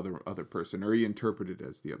he saw the other person, or he interpreted it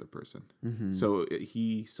as the other person. So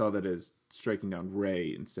he saw that as striking down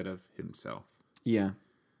Rey instead of himself. Yeah.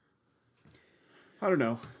 I don't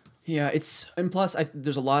know. Yeah, and plus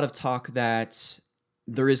there's a lot of talk that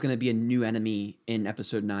there is going to be a new enemy in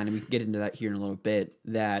episode 9, and we can get into that here in a little bit,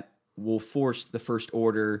 that will force the First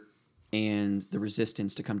Order and the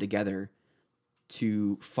Resistance to come together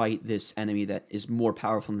to fight this enemy that is more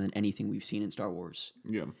powerful than anything we've seen in Star Wars.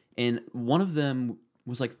 Yeah. And one of them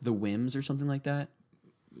was like the Whims or something like that.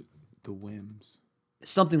 The Whims.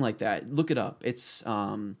 Something like that. Look it up. It's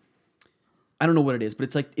I don't know what it is, but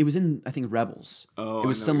it's like it was in, I think, Rebels. Oh, it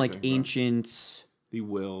was I know some what like you're talking about. ancient The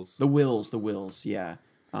Wills. the Wills, yeah.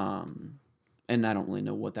 And I don't really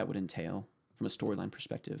know what that would entail from a storyline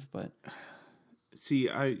perspective, but See,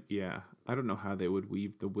 I don't know how they would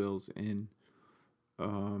weave the Wills in.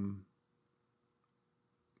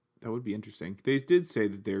 That would be interesting. They did say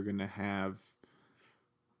that they're gonna have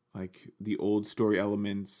like the old story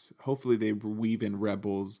elements. Hopefully, they weave in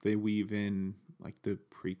Rebels. They weave in like the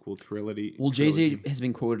prequel trilogy. well, JJ has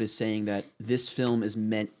been quoted as saying that this film is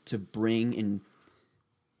meant to bring in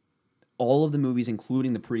all of the movies,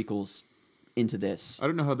 including the prequels, into this. I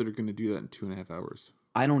don't know how they're gonna do that in 2.5 hours.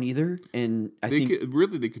 I don't either, and I think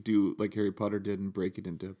They could do like Harry Potter did and break it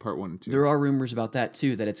into part 1 and 2. there are rumors about that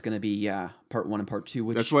too, that it's going to be part 1 and part 2.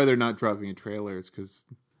 Which That's why they're not dropping a trailer. Is because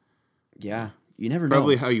you never know.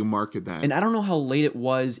 probably how you market that. And I don't know how late it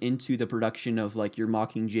was into the production of like your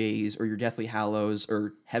Mockingjays or your Deathly Hallows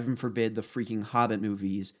or heaven forbid the freaking Hobbit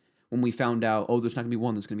movies when we found out, oh, there's not going to be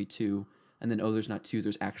 1, there's going to be 2, and then oh, there's not 2,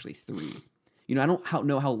 there's actually 3. You know, I don't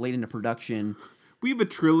know how late into production. We have a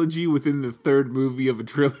trilogy within the third movie of a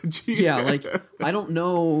trilogy. Yeah, like I don't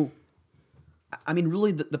know. I mean,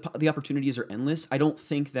 really, the opportunities are endless. I don't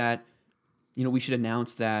think that, you know, we should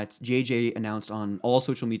announce that JJ announced on all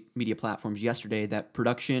social media platforms yesterday that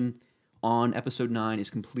production on episode 9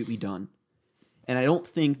 is completely done. And I don't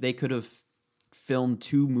think they could have filmed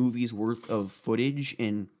 2 movies worth of footage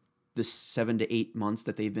in the 7 to 8 months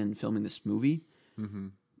that they've been filming this movie. Mm-hmm.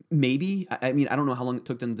 Maybe. I mean, I don't know how long it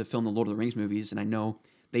took them to film the Lord of the Rings movies, and I know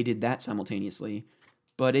they did that simultaneously,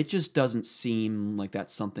 but it just doesn't seem like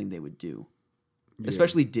that's something they would do,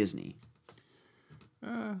 especially Disney.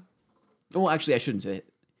 Well, actually, I shouldn't say it.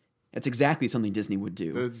 That's exactly something Disney would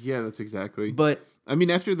do. That's exactly. But I mean,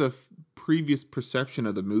 after the previous perception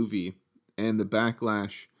of the movie and the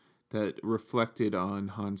backlash that reflected on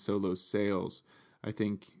Han Solo's sales, I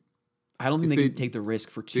think I don't think if they they- can take the risk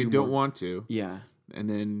for 2 they more. don't want to. Yeah. And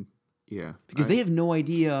then, Because they have no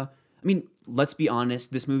idea. I mean, let's be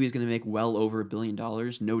honest. This movie is going to make well over $1 billion,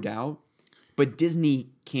 no doubt. But Disney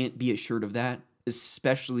can't be assured of that,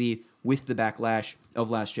 especially with the backlash of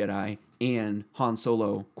Last Jedi and Han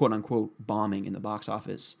Solo, quote unquote, bombing in the box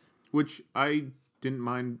office. Which I didn't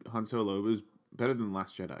mind Han Solo. It was better than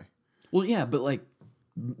Last Jedi. Well, yeah, but like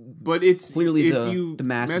But it's clearly if the you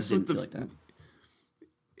masses mess with didn't feel like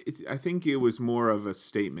that. I think it was more of a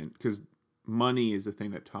statement because money is the thing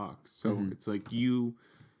that talks. So Mm-hmm. it's like you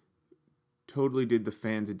totally did the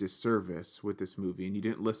fans a disservice with this movie and you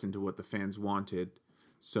didn't listen to what the fans wanted.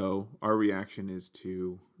 So our reaction is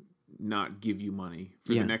to not give you money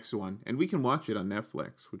for Yeah. the next one. And we can watch it on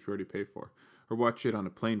Netflix, which we already pay for, or watch it on a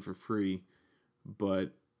plane for free.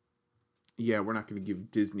 But yeah, we're not going to give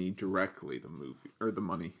Disney directly the movie or the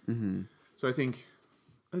money. Mm-hmm. So I think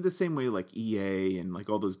the same way like EA and like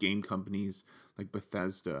all those game companies like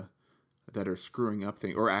Bethesda that are screwing up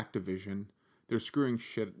things, or Activision, they're screwing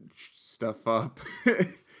stuff up.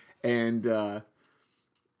 And the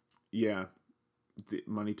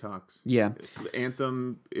money talks. Yeah.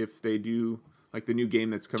 Anthem, if they do like the new game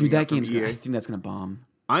that's coming Dude, that out from game's EA, gonna, I think that's going to bomb.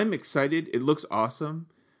 I'm excited. It looks awesome,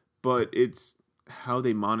 but it's how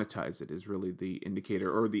they monetize it is really the indicator,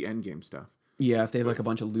 or the end game stuff. Yeah, if they have like a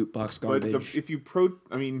bunch of loot box garbage. But if you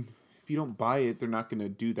if you don't buy it, they're not going to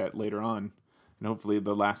do that later on. And hopefully,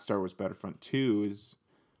 the last Star Wars Battlefront 2 is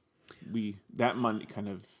that money kind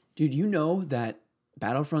of. Dude, you know that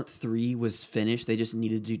Battlefront 3 was finished. They just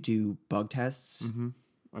needed to do bug tests. Mm-hmm.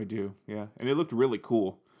 I do, yeah, and it looked really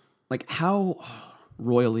cool. Like, how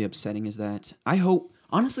royally upsetting is that? I hope,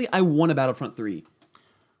 honestly, I want a Battlefront 3.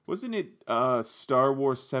 Wasn't it Star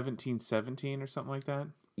Wars 1717 or something like that?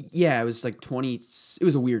 Yeah, it was like 20. It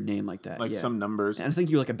was a weird name like that. Like yeah. some numbers. And I think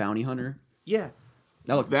you were like a bounty hunter. Yeah,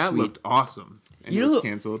 That looked that sweet. looked awesome, and You it know, was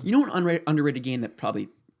canceled. You know, an underrated game that probably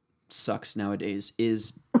sucks nowadays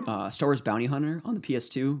is Star Wars Bounty Hunter on the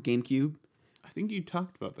PS2, GameCube. I think you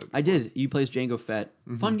talked about that. I did. You play as Jango Fett.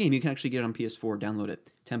 Mm-hmm. Fun game. You can actually get it on PS4. Download it.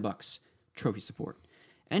 $10. Trophy support.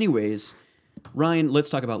 Anyways, Ryan, let's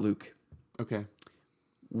talk about Luke. Okay,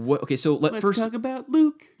 Okay, so let's talk about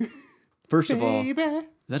Luke. First of all, Baby. is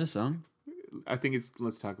that a song? I think it's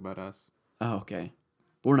Let's Talk About Us. Oh, okay.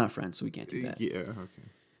 We're not friends, so we can't do that. Yeah, okay.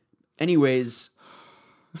 Anyways,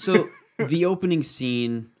 so the opening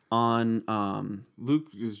scene, on Luke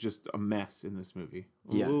is just a mess in this movie.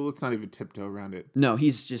 Yeah. Well, let's not even tiptoe around it. no,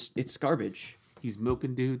 it's garbage. He's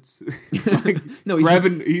milking dudes. No,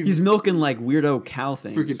 he's milking like weirdo cow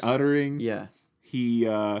things. freaking uttering. Yeah. He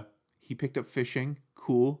picked up fishing.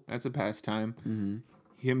 Cool. That's a pastime. Mm-hmm.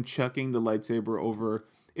 Him chucking the lightsaber over.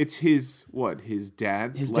 It's his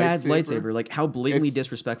dad's His lightsaber. dad's lightsaber. Like, how blatantly It's-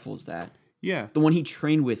 disrespectful is that? Yeah. The one he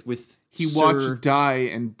trained with He Sir... watched die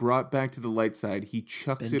and brought back to the light side. He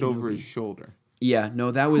chucks Ben it over Kenobi. his shoulder. Yeah, no,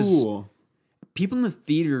 that was... Cool. People in the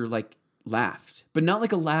theater, like, laughed. But not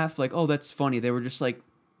like a laugh like, oh, that's funny. They were just like,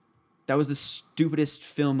 that was the stupidest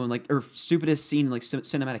film, or stupidest scene in, like,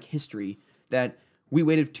 cinematic history that we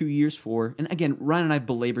waited 2 years for. And again, Ryan and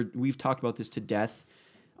I we've talked about this to death.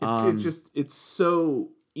 It's so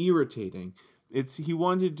irritating. He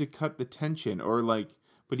wanted to cut the tension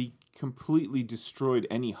but he completely destroyed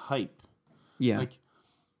any hype. Yeah. Like,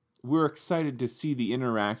 we're excited to see the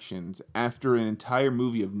interactions after an entire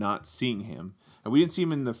movie of not seeing him. And we didn't see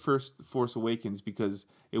him in the first Force Awakens because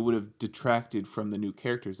it would have detracted from the new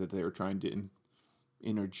characters that they were trying to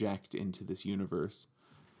interject into this universe.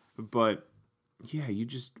 But, yeah,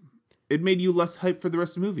 it made you less hyped for the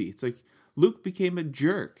rest of the movie. It's like, Luke became a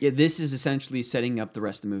jerk. Yeah, this is essentially setting up the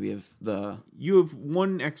rest of the movie of the... You have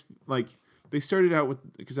they started out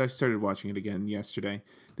with, because I started watching it again yesterday,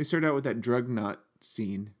 they started out with that Juggernaut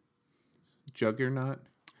scene. Juggernaut?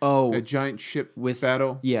 Oh, A giant ship with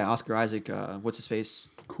battle. Yeah, Oscar Isaac. What's his face?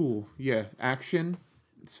 Cool. Yeah. Action.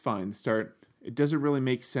 It's fine. It doesn't really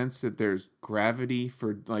make sense that there's gravity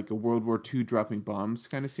for like a World War II dropping bombs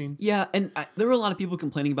kind of scene. Yeah, and there were a lot of people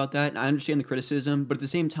complaining about that, and I understand the criticism, but at the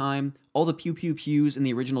same time, all the pew pew pews in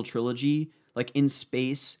the original trilogy, like in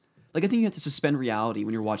space, like I think you have to suspend reality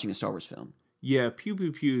when you're watching a Star Wars film. Yeah, pew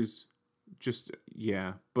pew pews,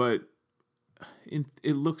 but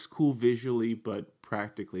it looks cool visually, but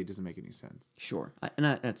practically it doesn't make any sense. Sure,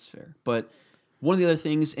 that's fair. But one of the other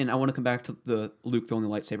things, and I want to come back to the Luke throwing the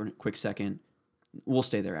lightsaber in a quick second. We'll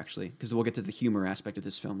stay there, actually, because we'll get to the humor aspect of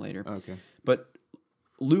this film later. Okay. But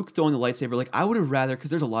Luke throwing the lightsaber, like, I would have rather, because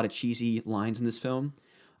there's a lot of cheesy lines in this film,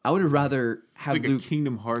 I would have rather have Like Luke... a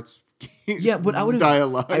Kingdom Hearts Yeah, but I would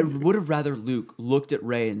dialogue. have rather Luke looked at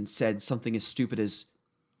Rey and said something as stupid as,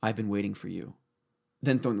 "I've been waiting for you,"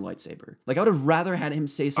 than throwing the lightsaber. Like, I would have rather had him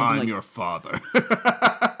say something like... I'm your father.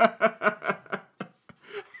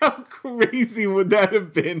 How crazy would that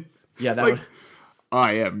have been? Yeah, that like, would...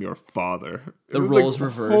 I am your father. The It was roles like,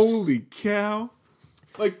 reversed. Holy cow.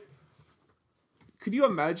 Like, could you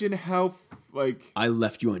imagine how, like... I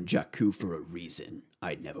left you on Jakku for a reason.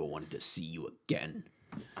 I never wanted to see you again.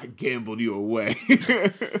 I gambled you away.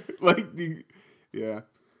 Yeah.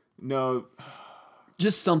 No.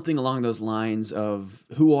 Just something along those lines of,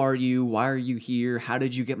 who are you? Why are you here? How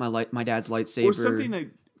did you get my dad's lightsaber? Or something that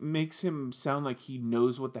makes him sound like he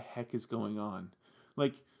knows what the heck is going on.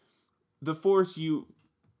 Like, the Force,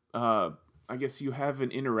 I guess you have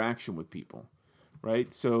an interaction with people,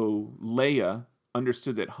 right? So Leia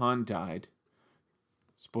understood that Han died.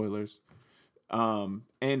 Spoilers.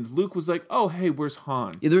 And Luke was like, oh, hey, where's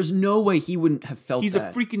Han? Yeah, there's no way he wouldn't have felt He's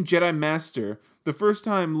that. a freaking Jedi Master. The first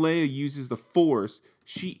time Leia uses the Force,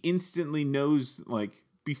 she instantly knows, like,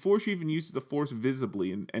 before she even uses the Force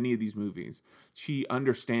visibly in any of these movies, she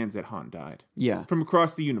understands that Han died. Yeah. From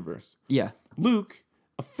across the universe. Yeah. Luke,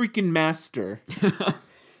 a freaking master,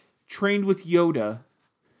 trained with Yoda,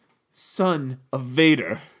 son of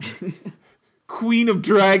Vader, queen of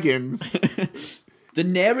dragons.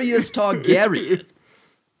 Daenerys Targaryen.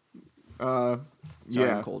 Sorry,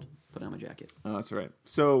 Yeah. I'm cold. Put on my jacket. Oh, that's right.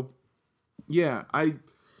 So, yeah,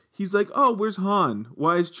 he's like, oh, where's Han?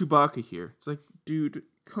 Why is Chewbacca here? It's like, dude,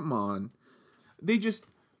 come on. They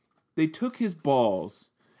took his balls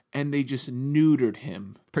and they just neutered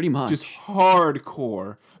him. Pretty much. Just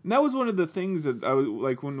hardcore. And that was one of the things that I was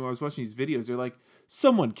like, when I was watching these videos, they're like,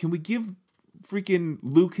 can we give freaking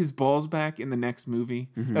Luke his balls back in the next movie?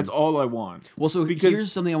 Mm-hmm. That's all I want. Well, so Because-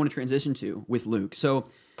 here's something I want to transition to with Luke. So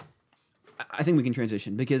I think we can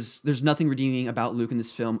transition because there's nothing redeeming about Luke in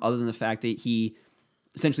this film other than the fact that he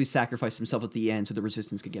essentially sacrificed himself at the end so the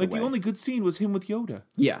Resistance could get Like, away. the only good scene was him with Yoda.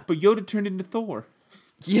 Yeah. But Yoda turned into Thor.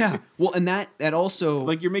 Yeah. Well, and that also...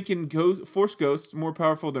 Like, you're making Force ghosts more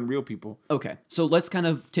powerful than real people. Okay, so let's kind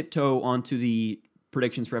of tiptoe onto the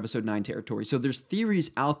predictions for Episode 9 territory. So there's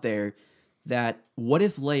theories out there that what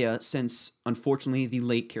if Leia, since unfortunately the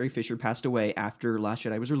late Carrie Fisher passed away after Last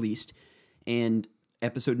Jedi was released, and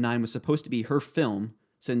Episode 9 was supposed to be her film,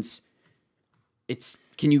 since it's...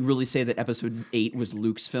 Can you really say that Episode 8 was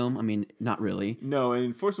Luke's film? I mean, not really. No,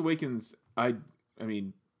 and Force Awakens, I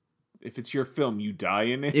mean, if it's your film, you die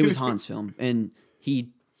in it. It was Han's film, and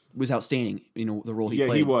he was outstanding. You know, the role he Yeah,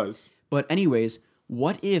 played. he was. But anyways,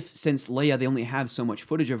 what if, since Leia, they only have so much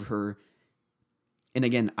footage of her, and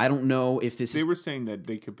again, I don't know if this They is... were saying that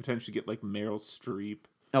they could potentially get like Meryl Streep,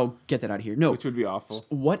 Oh, get that out of here. No. which would be awful.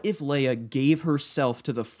 What if Leia gave herself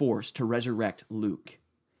to the Force to resurrect Luke?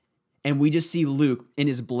 And we just see Luke in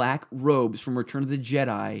his black robes from Return of the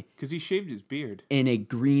Jedi Because he shaved his beard. in a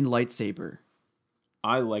green lightsaber.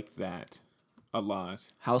 I like that a lot.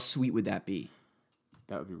 How sweet would that be?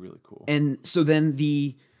 That would be really cool. And so then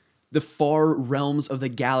the far realms of the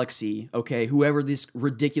galaxy, okay, whoever this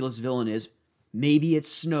ridiculous villain is, maybe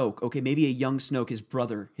it's Snoke, okay, maybe a young Snoke, his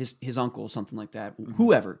brother, his uncle, something like that,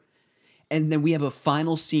 whoever. And then we have a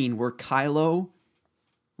final scene where Kylo,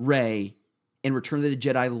 Rey, and Return of the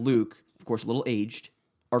Jedi Luke, of course a little aged,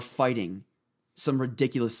 are fighting some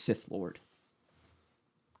ridiculous Sith Lord.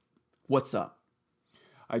 What's up?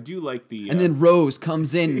 I do like the... And then Rose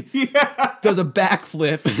comes in, does a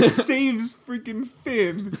backflip. saves freaking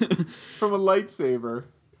Finn from a lightsaber.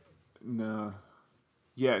 No.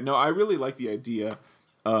 Yeah, no, I really like the idea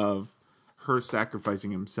of her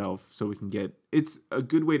sacrificing himself so we can get... It's a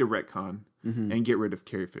good way to retcon and get rid of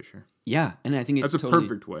Carrie Fisher. Yeah, and I think it's That's a totally,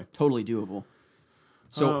 perfect way. totally doable.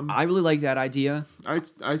 So I really like that idea.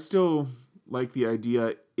 I still like the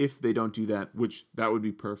idea, if they don't do that, which that would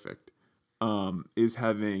be perfect, is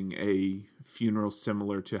having a funeral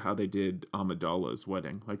similar to how they did Amidala's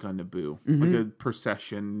wedding, like on Naboo. Like a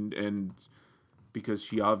procession, and because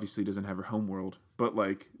she obviously doesn't have her homeworld. But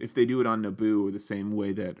like, if they do it on Naboo the same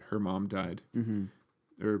way that her mom died,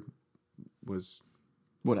 or was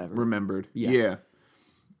Whatever. remembered. Yeah. Yeah.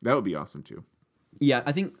 That would be awesome too. Yeah,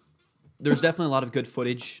 I think there's definitely a lot of good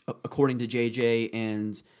footage, according to JJ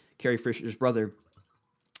and Carrie Fisher's brother,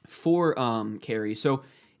 for Carrie. So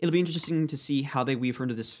it'll be interesting to see how they weave her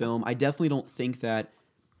into this film. I definitely don't think that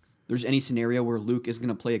there's any scenario where Luke is going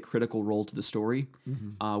to play a critical role to the story.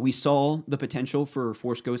 We saw the potential for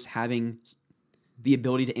Force Ghost having the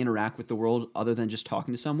ability to interact with the world other than just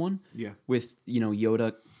talking to someone. Yeah. With,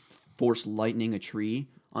 Yoda Force lightning a tree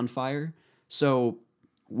on fire. So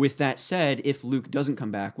with that said, if Luke doesn't come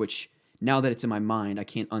back, which now that it's in my mind, I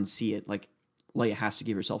can't unsee it, like Leia has to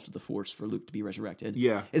give herself to the Force for Luke to be resurrected.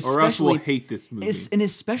 Yeah. Or else we'll hate this movie. And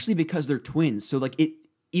especially because they're twins. So like it,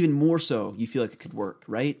 even more so, you feel like it could work,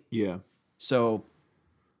 right? Yeah. So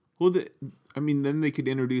Well, then they could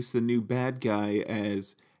introduce the new bad guy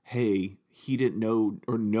as, hey, he didn't know,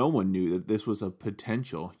 or no one knew that this was a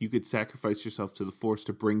potential. You could sacrifice yourself to the Force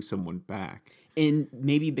to bring someone back. and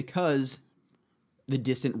maybe because the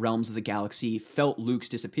distant realms of the galaxy felt Luke's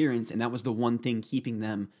disappearance, and that was the one thing keeping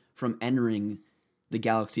them from entering the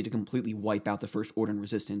galaxy to completely wipe out the First Order and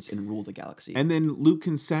Resistance and rule the galaxy. And then Luke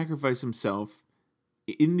can sacrifice himself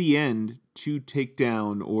in the end to take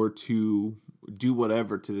down or to do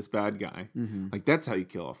whatever to this bad guy. Like, that's how you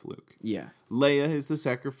kill off Luke. yeah. Leia is the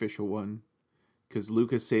sacrificial one because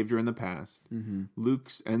Luke has saved her in the past. Luke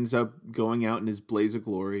ends up going out in his blaze of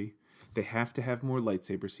glory. They have to have more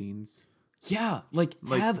lightsaber scenes. Yeah, like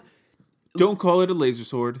have... Don't call it a laser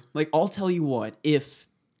sword. Like, I'll tell you what, if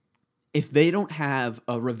they don't have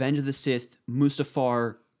a Revenge of the Sith,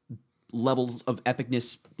 Mustafar levels of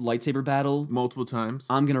epicness lightsaber battle, Multiple times.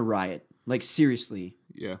 I'm gonna riot. Like, seriously.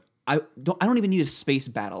 Yeah. I don't even need a space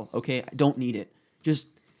battle, okay? I don't need it. Just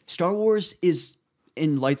Star Wars is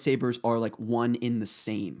and lightsabers are like one in the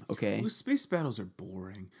same, okay? Well, space battles are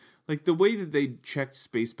boring. Like, the way that they checked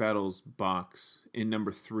Space Battles box in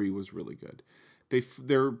number 3 was really good.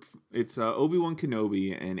 It's Obi-Wan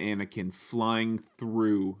Kenobi and Anakin flying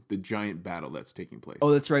through the giant battle that's taking place.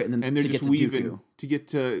 Oh, that's right. And then And they're to just get to weaving Dooku. to get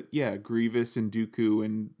to Grievous and Dooku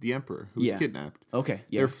and the Emperor who's Yeah. kidnapped. Okay,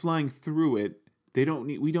 yeah. They're flying through it. We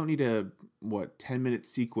don't need a 10-minute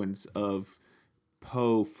sequence of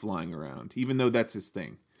Poe flying around, even though that's his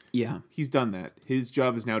thing. Yeah. He's done that. His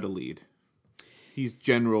job is now to lead. He's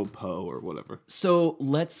General Poe or whatever. So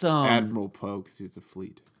let's Admiral Poe, because he's a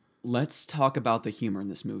fleet. let's talk about the humor in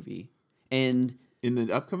this movie. And In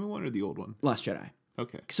the upcoming one or the old one? Last Jedi.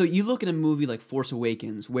 Okay. So you look at a movie like Force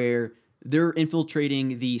Awakens where they're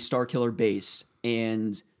infiltrating the Starkiller base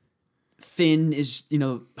and Finn is,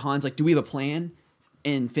 Han's like, do we have a plan?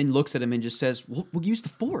 And Finn looks at him and just says, we'll use the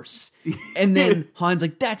Force. And then Han's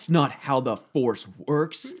like, that's not how the Force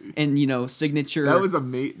works. And, signature That was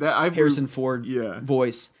amazing. Harrison Ford Yeah.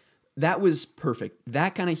 voice. That was perfect.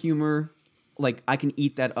 That kind of humor, like, I can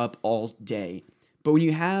eat that up all day. But when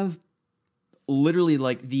you have literally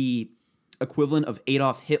like the equivalent of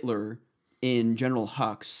Adolf Hitler in General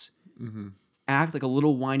Hux act like a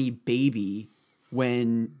little whiny baby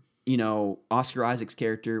when, Oscar Isaac's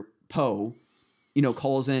character, Poe,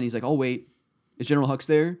 calls in, he's like, oh, wait, Is General Hux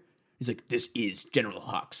there? He's like, this is General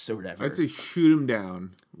Hux or whatever. I'd say shoot him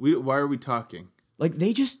down. Why are we talking? Like,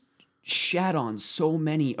 they just shat on so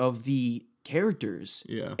many of the characters.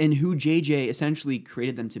 Yeah. And who JJ essentially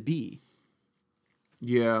created them to be.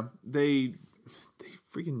 Yeah, they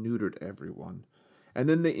freaking neutered everyone. And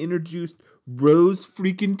then they introduced Rose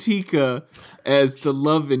freaking Tika as the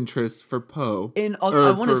love interest for Poe. And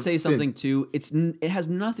I want to say something too. It has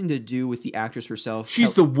nothing to do with the actress herself.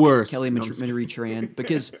 She's the worst. Kelly No, I'm Marie Tran,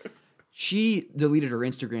 because she deleted her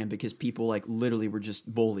Instagram because people like literally were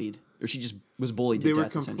just bullied, or she just was bullied to They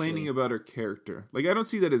death. were complaining essentially. about her character. Like, I don't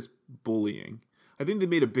see that as bullying. I think they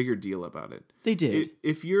made a bigger deal about it. They did.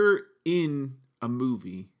 If you're in a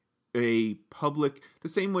movie, the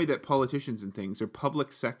same way that politicians and things are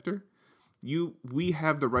public sector, we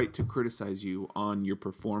have the right to criticize you on your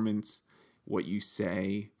performance, what you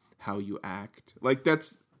say, how you act. Like,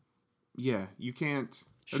 you can't.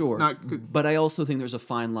 That's Sure, not, but I also think there's a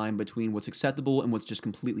fine line between what's acceptable and what's just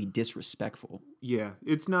completely disrespectful. yeah,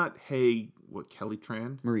 it's not, hey, what, Kelly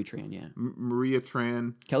Tran? Marie Tran, yeah. Maria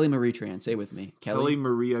Tran. Kelly Marie Tran, say it with me. Kelly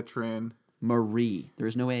Maria Tran. Marie.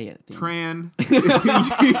 There's no A at the end. Tran.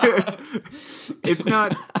 It's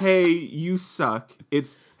not, hey, you suck.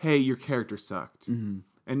 It's, hey, your character sucked. Mm-hmm.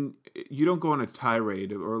 And you don't go on a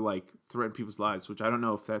tirade or like threaten people's lives, which I don't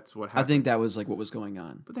know if that's what happened. I think that was like what was going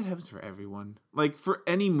on. But that happens for everyone. Like, for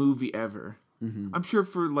any movie ever. Mm-hmm. I'm sure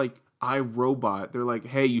for like iRobot, they're like,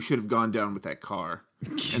 hey, you should have gone down with that car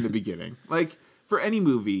in the beginning. Like, for any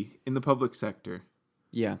movie in the public sector.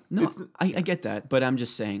 Yeah. No, I get that, but I'm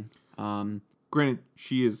just saying. Granted,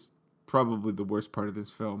 she is probably the worst part of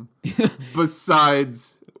this film.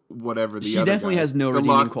 Besides whatever the She other definitely guy. has no The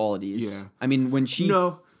redeeming qualities. Yeah. I mean, when she...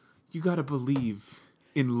 No, you gotta believe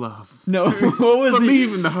in love. No, what was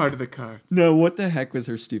Believe in the heart of the cards. No, what the heck was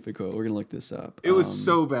her stupid quote? We're gonna look this up. It was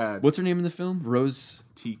so bad. What's her name in the film? Rose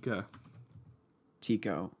Tika.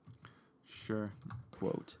 Tico Sure.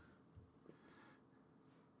 quote.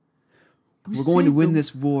 We're going to saved win the-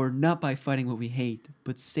 this war not by fighting what we hate,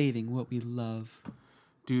 but saving what we love.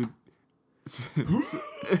 Dude.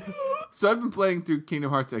 So I've been playing through Kingdom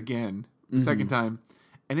Hearts again, the second time,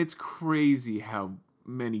 and it's crazy how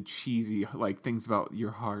many cheesy like things about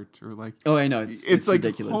your heart or like Oh, I know. It's like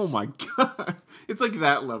ridiculous. oh my god. It's like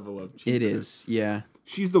that level of cheesy. It is, yeah.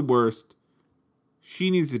 She's the worst. She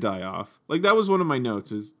needs to die off. Like, that was one of my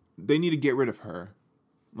notes, is they need to get rid of her.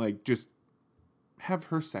 Like, just have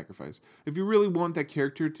her sacrifice. If you really want that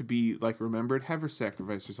character to be, like, remembered, have her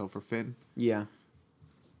sacrifice herself for Finn. Yeah.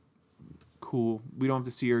 Cool. We don't have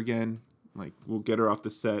to see her again. Like, we'll get her off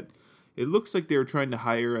the set. It looks like they were trying to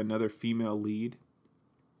hire another female lead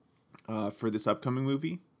for this upcoming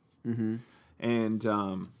movie. Mm-hmm. And,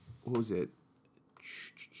 what was it?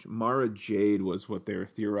 Mara Jade was what they were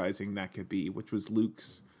theorizing that could be, which was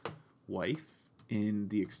Luke's wife in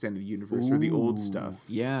the extended universe or the old stuff.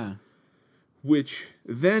 Yeah. Which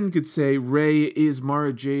then could say Rey is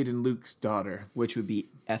Mara Jade and Luke's daughter. Which would be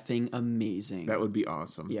effing amazing. That would be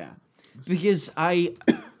awesome. Yeah. Because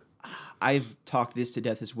I've talked this to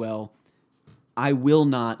death as well. I do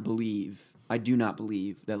not believe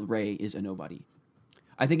that Rey is a nobody.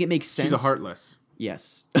 I think it makes sense. She's a heartless.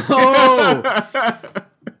 Yes. Oh!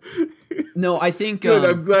 No, I think... Good,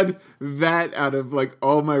 I'm glad that out of like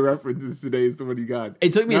all my references today is the one you got.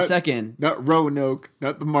 It took me a second. Not Roanoke,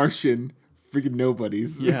 not The Martian, freaking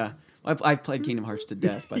nobodies. Yeah. I've played Kingdom Hearts to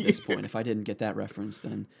death by this point. If I didn't get that reference,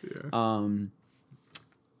 then... Yeah.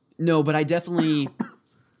 No, but I definitely...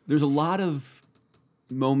 There's a lot of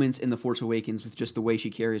moments in The Force Awakens with just the way she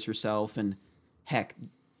carries herself, and heck,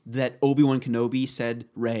 that Obi-Wan Kenobi said,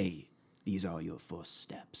 Rey, these are your first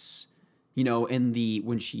steps. You know,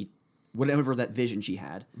 when she... Whatever that vision she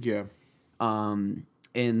had. Yeah. And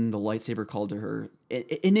the lightsaber called to her.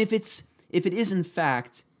 And if it is in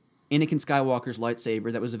fact Anakin Skywalker's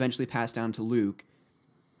lightsaber that was eventually passed down to Luke,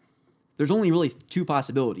 there's only really two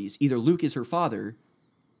possibilities. Either Luke is her father,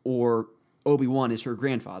 or Obi-Wan is her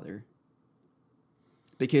grandfather.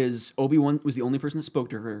 Because Obi-Wan was the only person that spoke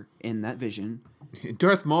to her in that vision.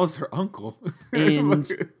 Darth Maul's her uncle.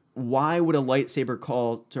 And why would a lightsaber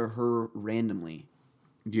call to her randomly?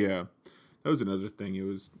 Yeah. That was another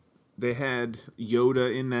thing. They had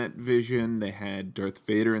Yoda in that vision. They had Darth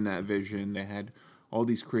Vader in that vision. They had all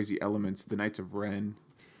these crazy elements. The Knights of Ren.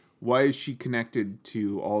 Why is she connected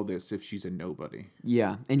to all this if she's a nobody?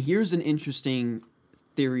 Yeah, and here's an interesting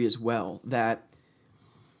theory as well, that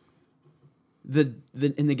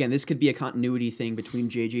and again, this could be a continuity thing between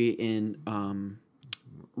JJ and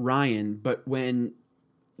Ryan, but when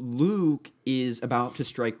Luke is about to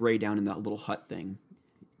strike Rey down in that little hut thing,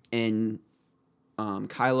 and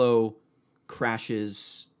Kylo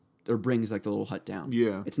crashes or brings like the little hut down.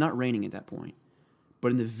 Yeah. It's not raining at that point.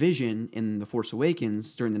 But in the vision in The Force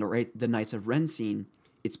Awakens, during the Knights of Ren scene,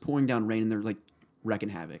 it's pouring down rain and they're like wrecking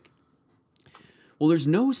havoc. Well, there's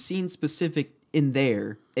no scene specific in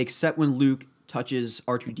there except when Luke touches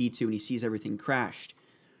R2-D2 and he sees everything crashed.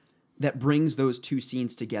 That brings those two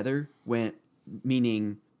scenes together,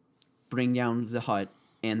 meaning bring down the hut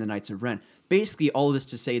and the Knights of Ren. Basically, all of this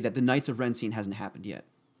to say that the Knights of Ren scene hasn't happened yet.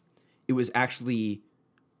 It was actually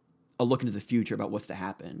a look into the future about what's to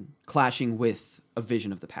happen, clashing with a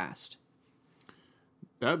vision of the past.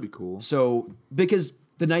 That'd be cool. So, because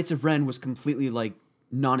the Knights of Ren was completely like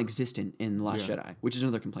non-existent in The Last Jedi, which is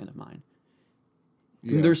another complaint of mine.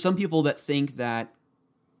 Yeah. And there's some people that think that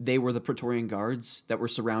they were the Praetorian Guards that were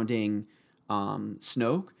surrounding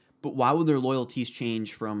Snoke, but why would their loyalties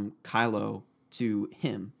change from Kylo to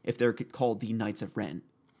him if they're called the Knights of Ren?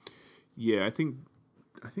 Yeah, I think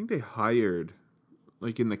they hired,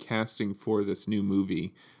 like in the casting for this new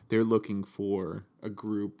movie, they're looking for a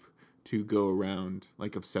group to go around,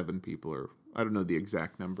 like of 7 people, or I don't know the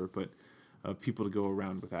exact number, but of people to go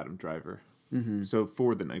around with Adam Driver. Mm-hmm. So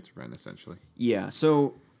for the Knights of Ren, essentially. Yeah,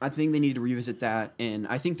 so I think they need to revisit that, and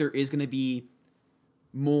I think there is going to be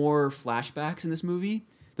more flashbacks in this movie.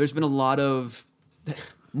 There's been a lot of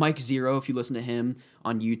Mike Zero, if you listen to him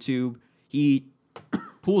on YouTube, he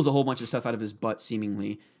pulls a whole bunch of stuff out of his butt,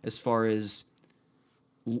 seemingly, as far as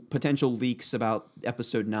potential leaks about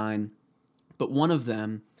Episode 9. But one of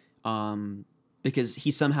them, because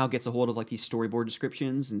he somehow gets a hold of like these storyboard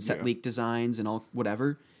descriptions and set leak designs and all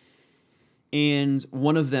whatever. And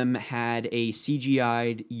one of them had a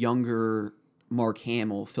CGI'd younger Mark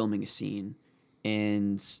Hamill filming a scene.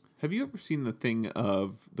 And have you ever seen the thing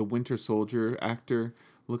of the Winter Soldier actor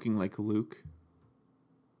looking like Luke?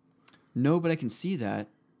 No, but I can see that.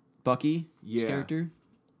 Bucky, his character.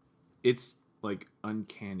 It's like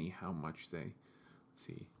uncanny how much they... Let's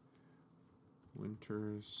see.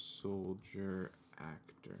 Winter Soldier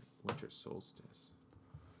actor. Winter Solstice.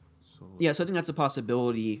 Yeah, so I think that's a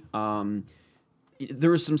possibility.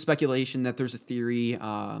 There was some speculation that there's a theory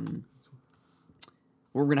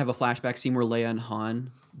we're going to have a flashback scene where Leia and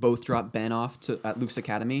Han both drop Ben off at Luke's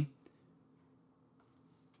academy.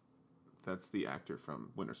 That's the actor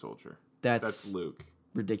from Winter Soldier. That's Luke.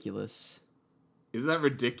 Ridiculous. Is that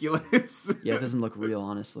ridiculous? Yeah, it doesn't look real,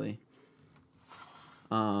 honestly.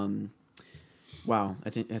 Wow,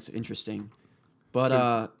 that's interesting.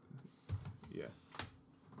 But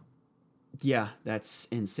yeah, that's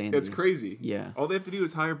insane. It's crazy. Yeah. All they have to do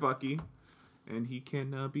is hire Bucky, and he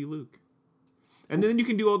can be Luke. And then you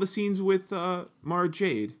can do all the scenes with Mara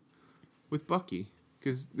Jade, with Bucky,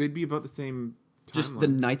 because they'd be about the same timeline. Just the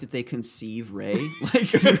night that they conceive Rey.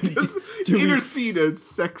 Like, intercede a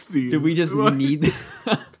sex scene. Do we just need...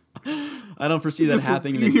 I don't foresee that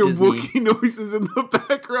happening in You hear Disney. Wookiee noises in the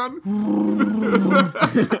background.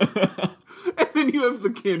 And then you have the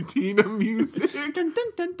cantina music.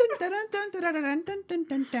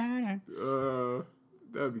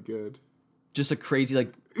 That'd be good. Just a crazy,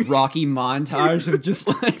 like, Rocky montage of just,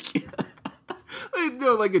 like...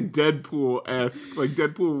 No, like a Deadpool-esque, like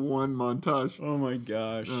Deadpool 1 montage. Oh, my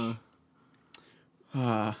gosh.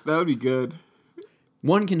 That would be good.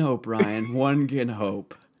 One can hope, Ryan. One can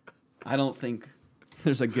hope. I don't think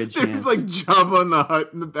there's a good chance. There's like Jabba in the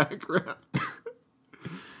Hutt in the background.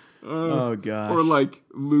 Oh, gosh. Or like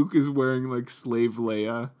Luke is wearing like slave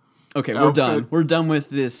Leia. Okay, outfit. we're done. We're done with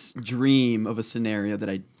this dream of a scenario that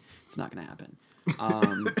it's not going to happen.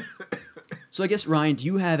 So I guess, Ryan, do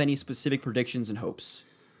you have any specific predictions and hopes?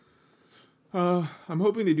 I'm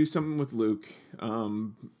hoping they do something with Luke.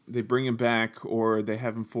 They bring him back, or they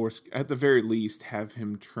have him at the very least, have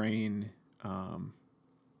him train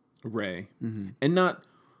Rey, and not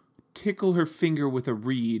tickle her finger with a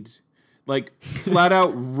reed, like flat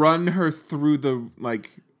out run her through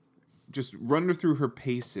just run her through her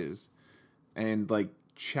paces, and like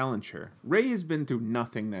challenge her. Rey has been through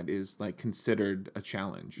nothing that is like considered a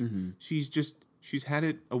challenge. She's had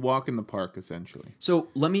it a walk in the park, essentially. So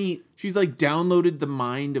She's like downloaded the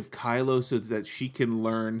mind of Kylo so that she can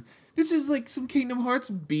learn. This is like some Kingdom Hearts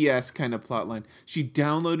BS kind of plotline. She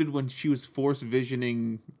downloaded when she was Force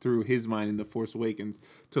visioning through his mind in The Force Awakens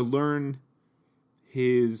to learn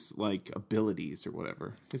his like abilities or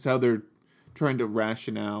whatever. It's how they're trying to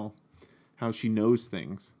rationale how she knows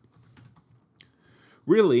things.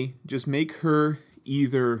 Really, just make her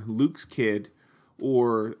either Luke's kid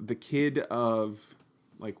or the kid of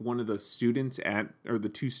like one of the students or the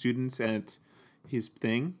 2 students at his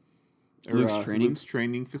thing. Or, Luke's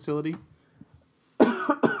training facility.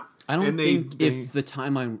 I don't think the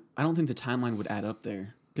timeline would add up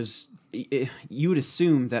there. Because you would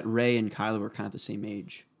assume that Rey and Kylo were kind of the same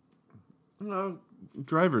age. No,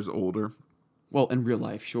 Driver's older. Well, in real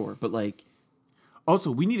life, sure, but like, Also,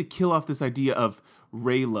 we need to kill off this idea of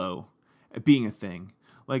Reylo being a thing.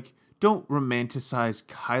 Like, don't romanticize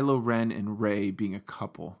Kylo Ren and Rey being a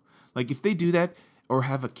couple. Like, if they do that or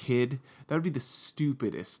have a kid, that would be the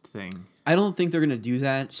stupidest thing. I don't think they're gonna do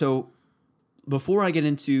that. So, before I get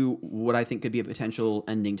into what I think could be a potential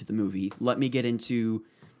ending to the movie, let me get into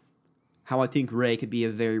how I think Rey could be a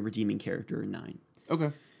very redeeming character in 9. Okay.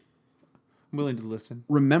 I'm willing to listen.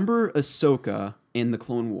 Remember Ahsoka in the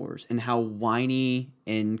Clone Wars and how whiny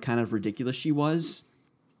and kind of ridiculous she was?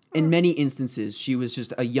 In many instances, she was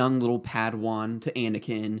just a young little Padawan to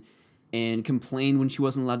Anakin and complained when she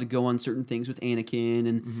wasn't allowed to go on certain things with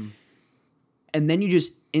Anakin. And then you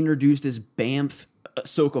just introduce this Banff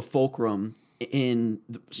Ahsoka Fulcrum in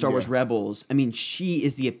Star Wars Rebels. I mean, she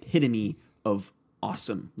is the epitome of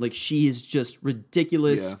awesome. Like, she is just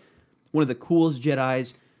ridiculous. Yeah. One of the coolest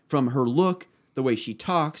Jedis, from her look, the way she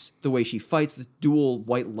talks, the way she fights with dual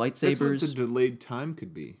white lightsabers. That's what the delayed time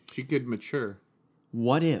could be. She could mature.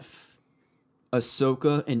 What if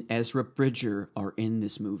Ahsoka and Ezra Bridger are in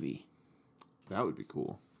this movie? That would be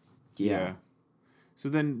cool. Yeah. So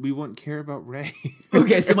then we won't care about Rey.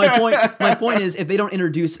 Okay, so my point is, if they don't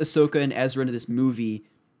introduce Ahsoka and Ezra into this movie,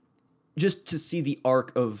 just to see the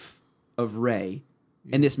arc of Rey,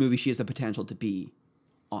 in this movie, she has the potential to be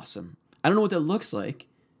awesome. I don't know what that looks like,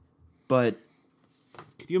 but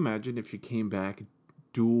Could you imagine if she came back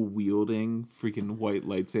dual wielding freaking white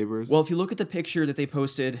lightsabers? well, if you look at the picture that they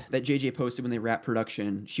posted, that JJ posted when they wrapped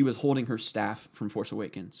production, she was holding her staff from Force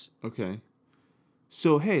Awakens. Okay.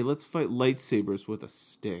 So hey, let's fight lightsabers with a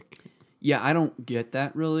stick. Yeah, I don't get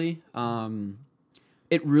that really.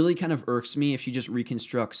 It really kind of irks me if she just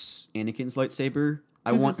reconstructs Anakin's lightsaber.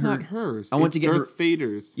 I want it's her. not hers. I want It's to get Darth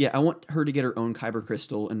Vader's. Yeah, I want her to get her own kyber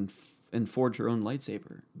crystal and forge her own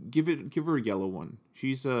lightsaber. Give her a yellow one.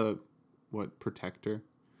 She's a protector?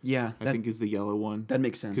 Yeah, I think is the yellow one. that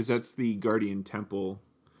makes sense. Because that's the Guardian Temple,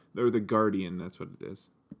 or the Guardian. That's what it is.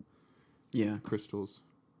 Yeah, Crystals.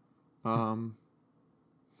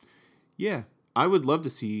 Yeah, I would love to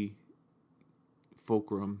see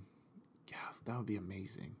Fulcrum. Yeah, that would be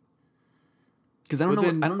amazing. because I don't But know.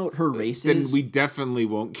 then- I don't know what her race Then is. we definitely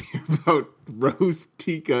won't care about Rose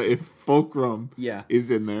Tika if Fulcrum Yeah.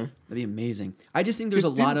 is in there. That'd be amazing. I just think there's a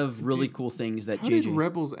Didn't- lot of really did- cool things that How did JJ.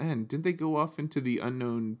 Rebels end? Didn't they go off into the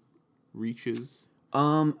unknown reaches?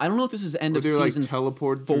 I don't know if this is the end Or of they're like season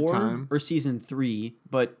teleported through 4 time? or season 3,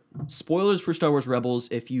 but spoilers for Star Wars Rebels.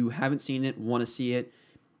 If you haven't seen it, want to see it,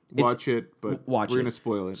 Watch it, but watch we're it. gonna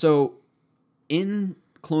spoil it. So, in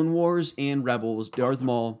Clone Wars and Rebels, Darth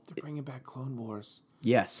Maul. They're bringing back Clone Wars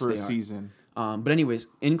Yes, for a they are. season. But anyways,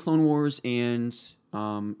 in Clone Wars and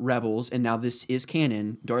Rebels, and now this is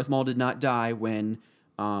canon, Darth Maul did not die when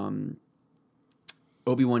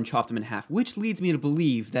Obi-Wan chopped him in half, which leads me to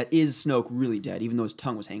believe that is Snoke really dead, even though his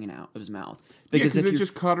tongue was hanging out of his mouth. Because if it you're-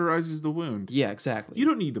 just cauterizes the wound. Yeah, exactly. You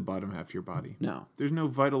don't need the bottom half of your body. No. There's no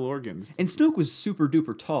vital organs. And Snoke was super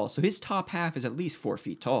duper tall, so his top half is at least 4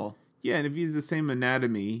 feet tall. Yeah, and if he's the same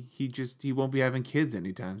anatomy, he won't be having kids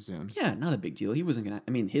anytime soon. Yeah, not a big deal. He wasn't gonna. I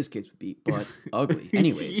mean, his kids would be butt ugly,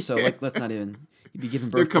 anyways. So like, let's not even. He'd be giving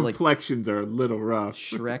Their birth to like complexions are a little rough.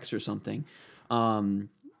 Shreks or something.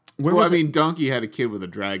 Well, I mean, Donkey had a kid with a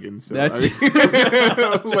dragon, so That's-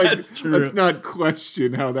 I mean, like, That's true. let's not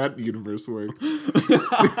question how that universe works.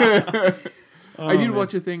 I did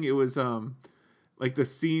watch a thing. It was like the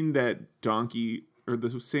scene that Donkey, or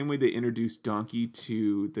the same way they introduced Donkey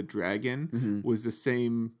to the dragon, was the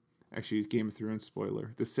same. Actually, it's Game of Thrones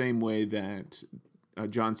spoiler. The same way that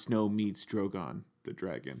Jon Snow meets Drogon, the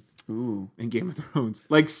dragon, Ooh, in Game of Thrones.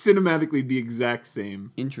 Like cinematically, the exact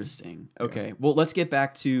same. interesting. Okay, well, let's get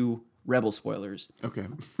back to Rebel spoilers. Okay,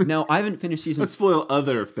 Now, I haven't finished season. let's spoil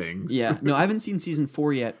other things. Yeah, no, I haven't seen season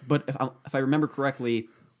 4 yet. But if I remember correctly,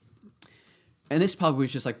 and this probably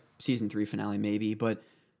was just like season 3 finale, maybe. But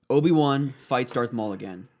Obi-Wan fights Darth Maul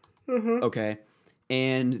again. Okay,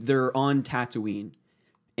 and they're on Tatooine,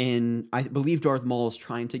 and I believe Darth Maul is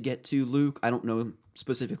trying to get to Luke. I don't know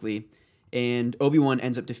specifically, and Obi-Wan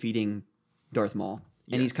ends up defeating Darth Maul.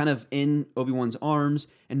 And he's Yes. kind of in Obi-Wan's arms,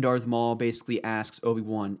 and Darth Maul basically asks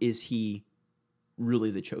Obi-Wan, is he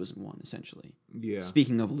really the chosen one, essentially? Yeah.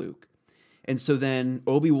 Speaking of Luke. And so then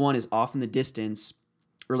Obi-Wan is off in the distance,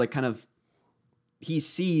 or like kind of, he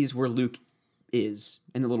sees where Luke is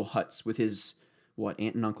in the little huts with his, aunt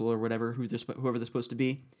and uncle or whatever, whoever they're supposed to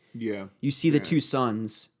be. Yeah. You see the Yeah. 2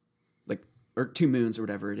 suns, or 2 moons or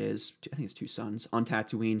whatever it is. I think it's 2 suns on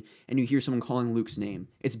Tatooine, and you hear someone calling Luke's name.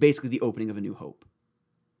 It's basically the opening of A New Hope.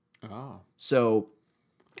 Oh, So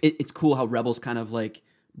it's cool how Rebels kind of like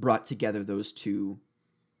brought together those two.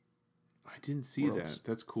 I didn't see Worlds. that.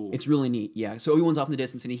 That's cool. It's really neat. Yeah. So Obi-Wan's off in the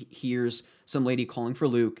distance and he hears some lady calling for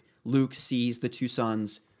Luke. Luke sees the two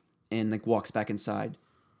sons and like walks back inside.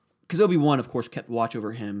 Because Obi-Wan, of course, kept watch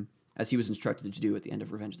over him as he was instructed to do at the end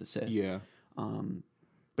of Revenge of the Sith. yeah.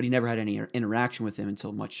 But he never had any interaction with him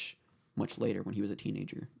until much, much later when he was a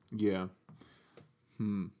teenager. Yeah.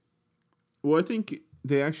 Well, I think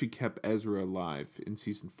they actually kept Ezra alive in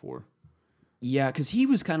season 4. Yeah, because he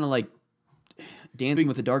was kind of like dancing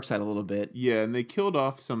with the dark side a little bit. Yeah, and they killed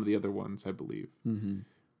off some of the other ones, I believe.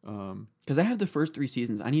 Because I have the first 3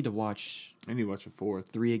 seasons. I need to watch I need to watch a 4th.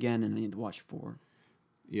 3 again, and I need to watch 4.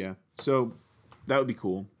 Yeah. So that would be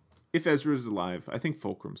cool. If Ezra's alive, I think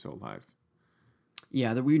Fulcrum's still alive.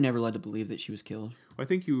 Yeah, we were never led to believe that she was killed. I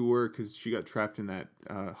think you were because she got trapped in that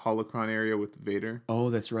holocron area with Vader. Oh,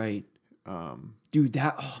 that's right. Dude,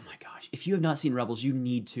 oh my gosh. If you have not seen Rebels, you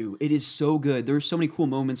need to. It is so good. There's so many cool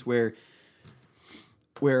moments where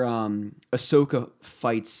Ahsoka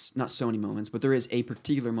fights, not so many moments, but there is a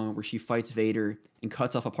particular moment where she fights Vader and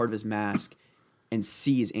cuts off a part of his mask and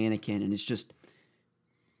sees Anakin, and it's just,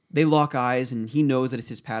 they lock eyes and he knows that it's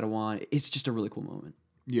his Padawan. It's just a really cool moment.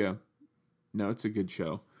 Yeah. No, it's a good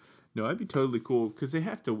show. No, I'd be totally cool because they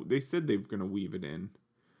said they're going to weave it in.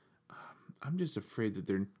 I'm just afraid that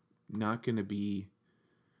they're not going to be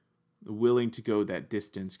willing to go that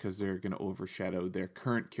distance because they're going to overshadow their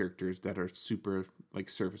current characters that are super like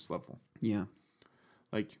surface level. Yeah.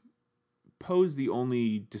 Like Poe's the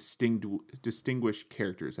only distinguished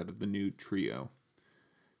characters out of the new trio.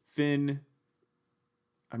 Finn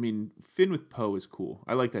with Poe is cool.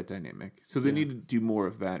 I like that dynamic. So they need to do more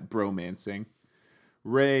of that bromancing.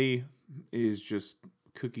 Rey is just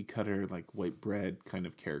cookie cutter, like white bread kind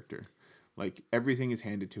of character. Like everything is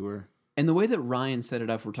handed to her. And the way that Ryan set it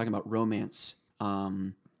up, we're talking about romance.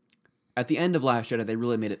 At the end of Last Jedi, they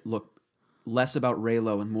really made it look less about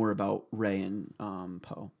Reylo and more about Rey and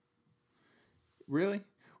Poe. Really?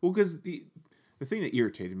 Well, because the thing that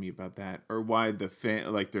irritated me about that, or why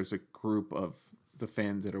there's a group of the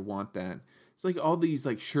fans that want that, it's like all these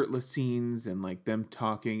like shirtless scenes and like them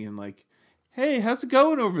talking and like, hey, how's it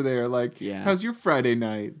going over there? Like, how's your Friday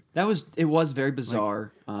night? It was very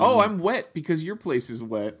bizarre. Like, I'm wet because your place is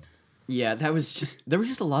wet. Yeah, there was just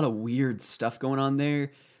a lot of weird stuff going on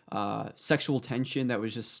there. Sexual tension that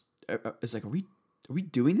was just, it's like, are we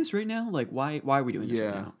doing this right now? Like, why are we doing this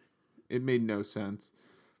right now? It made no sense.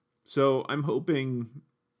 So I'm hoping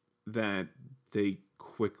that they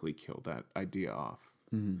quickly kill that idea off.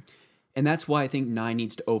 Mm-hmm. And that's why I think 9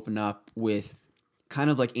 needs to open up with kind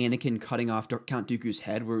of like Anakin cutting off Count Dooku's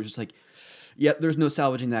head, where it was just like, yep, there's no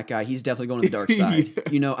salvaging that guy. He's definitely going to the dark side.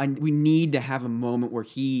 Yeah. We need to have a moment where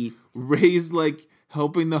Rey's like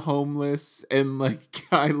helping the homeless and like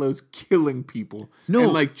Kylo's killing people. No,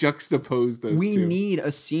 and like juxtapose those two. We need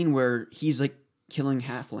a scene where he's like killing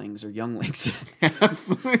halflings or younglings.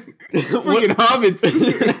 Freaking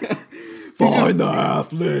hobbits. Find the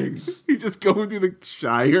halflings. He's just going through the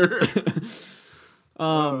Shire.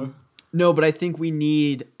 No, but I think we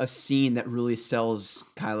need a scene that really sells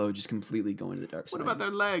Kylo just completely going to the dark side. What about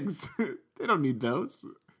their legs? They don't need those.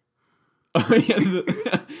 Oh,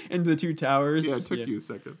 yeah, and the 2 towers. Yeah, it took you a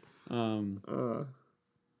second.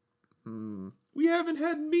 We haven't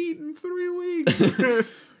had meat in 3 weeks.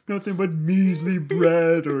 Nothing but measly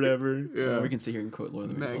bread or whatever. Yeah, we can sit here and quote Lord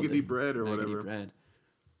of the Rings. Maggoty bread or Maggoty whatever. Bread.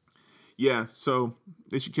 Yeah, so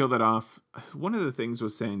they should kill that off. One of the things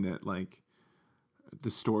was saying that like the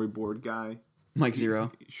storyboard guy, Mike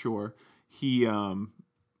Zero, sure, he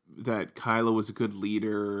that Kylo was a good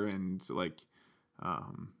leader and like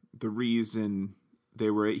the reason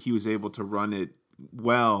he was able to run it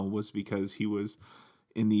well was because he was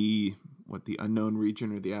in the unknown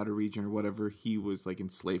region or the outer region or whatever. He was like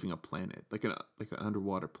enslaving a planet, like an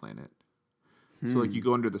underwater planet. So like you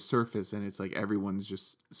go under the surface and it's like everyone's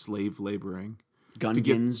just slave laboring.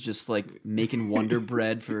 Gungans just like making Wonder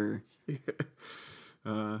Bread for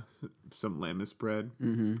some Lammas bread.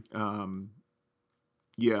 Mm-hmm.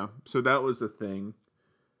 Yeah, so that was a thing.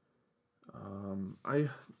 I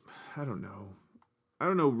don't know. I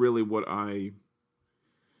don't know really what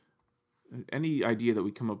any idea that we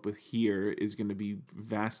come up with here is going to be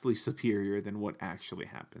vastly superior than what actually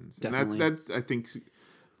happens. Definitely. And that's I think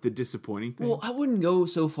the disappointing thing. Well, I wouldn't go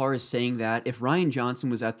so far as saying that. If Rian Johnson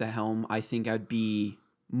was at the helm, I think I'd be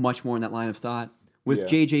much more in that line of thought. With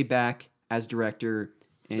JJ back as director,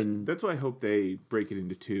 and that's why I hope they break it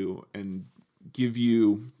into 2 and give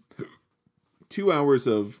you 2 hours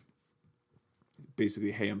of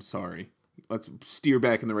basically, hey, I'm sorry. Let's steer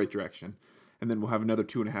back in the right direction. and then we'll have another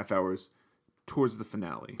 2.5 hours towards the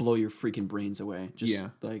finale. Blow your freaking brains away. Just Yeah.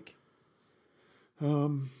 like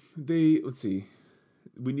Let's see.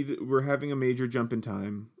 We're having a major jump in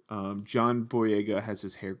time. John Boyega has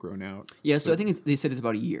his hair grown out. yeah. So I think they said it's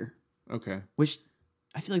about a year, Okay. which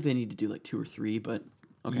I feel like they need to do like 2 or 3, but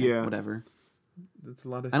okay, Yeah. whatever. That's a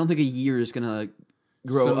lot of I don't think a year is gonna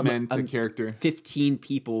grow cement a character. 15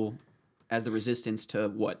 people as the resistance to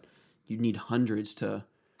what you need hundreds to.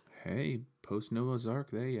 Hey, post Noah's Ark,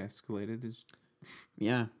 they escalated.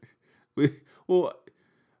 Yeah, Well,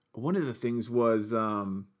 one of the things was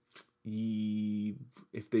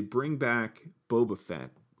if they bring back Boba Fett,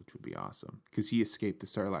 which would be awesome, because he escaped the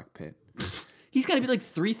Sarlacc pit. he's got to be like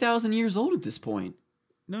 3,000 years old at this point.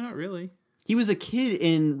 No, not really. He was a kid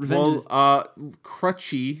in Revenge.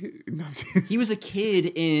 Crutchy. He was a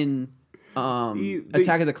kid in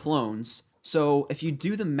Attack of the Clones. So if you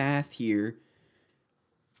do the math here,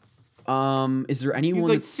 is there anyone He's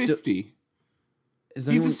like that's still? 50. Is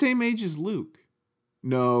there He's anyone? the same age as Luke.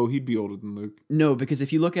 No, he'd be older than Luke. No, because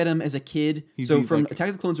if you look at him as a kid, He'd so be from like- Attack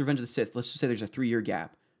of the Clones to Revenge of the Sith, let's just say there's a 3-year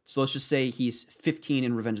gap. So let's just say he's 15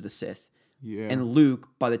 in Revenge of the Sith. Yeah. And Luke,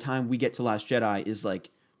 by the time we get to Last Jedi, is like,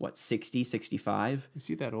 what, 60, 65? Is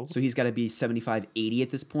he that old? So he's got to be 75, 80 at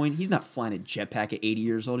this point. He's not flying a jetpack at 80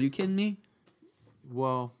 years old. Are you kidding me?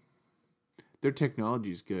 Well, their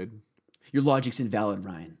technology's good. Your logic's invalid,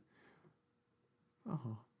 Ryan.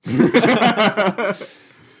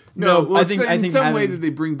 No, well, I think in some way having- that they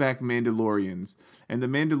bring back Mandalorians, and the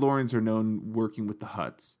Mandalorians are known working with the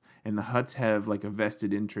Hutts, and the Hutts have like a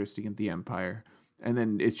vested interest against the Empire, and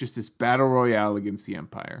then it's just this battle royale against the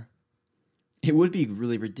Empire. It would be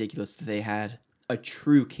really ridiculous if they had a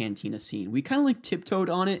true cantina scene. We kind of like tiptoed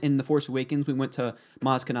on it in The Force Awakens. We went to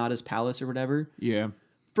Maz Kanata's palace or whatever. Yeah,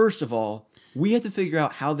 First of all, we had to figure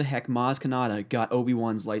out how the heck Maz Kanata got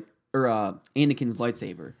Anakin's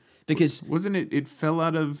lightsaber, because wasn't it? It fell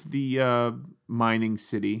out of the mining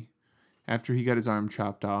city after he got his arm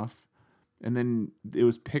chopped off, and then it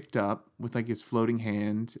was picked up with like his floating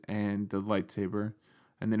hand and the lightsaber,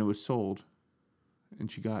 and then it was sold, and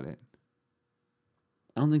she got it.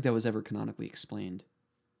 I don't think that was ever canonically explained.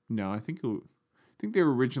 No, I think they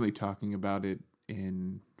were originally talking about it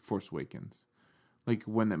in Force Awakens, like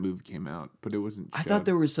when that movie came out, but it wasn't. I showed. thought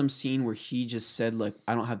there was some scene where he just said like,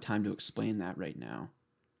 "I don't have time to explain that right now."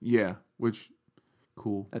 Yeah, which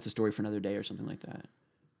cool. That's a story for another day or something like that.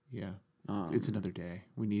 Yeah, it's another day.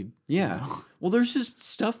 We need. to Yeah. know. Well, there's just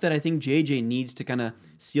stuff that I think JJ needs to kind of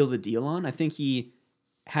seal the deal on. I think he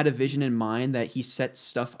had a vision in mind that he set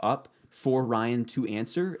stuff up for Ryan to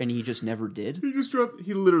answer, and he just never did.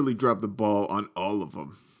 He literally dropped the ball on all of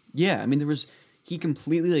them. Yeah, I mean, he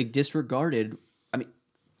completely like disregarded. I mean,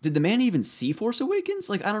 did the man even see Force Awakens?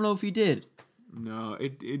 Like, I don't know if he did. No,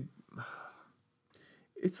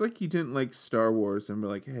 it's like you didn't like Star Wars and were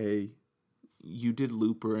like, hey, you did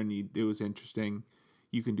Looper and it was interesting.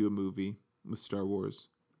 You can do a movie with Star Wars.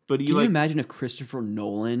 But Can you imagine if Christopher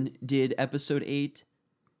Nolan did Episode 8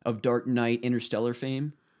 of Dark Knight Interstellar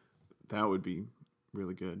fame? that would be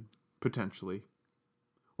really good, potentially.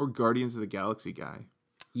 Or Guardians of the Galaxy guy.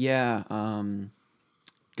 Yeah,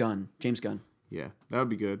 James Gunn. Yeah, that would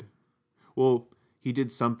be good. Well, he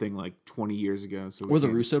did something like 20 years ago. So Or the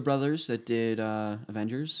Russo brothers that did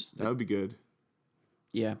Avengers. That would be good.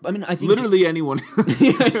 Yeah, I mean, I think Literally anyone.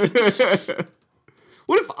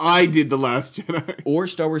 What if I did The Last Jedi? or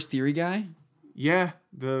Star Wars Theory guy. Yeah,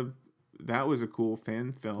 that was a cool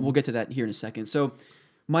fan film. We'll get to that here in a second. So,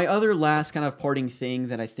 my other last kind of parting thing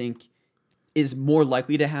that I think is more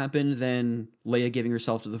likely to happen than Leia giving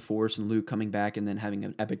herself to the Force and Luke coming back and then having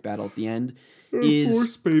an epic battle at the end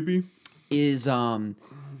Force, baby. is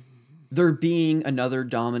there being another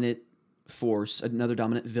dominant force, another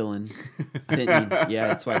dominant villain. I didn't mean, yeah,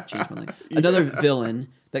 that's why I changed my name. Another villain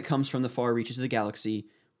that comes from the far reaches of the galaxy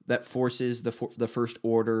that forces the First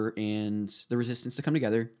Order and the Resistance to come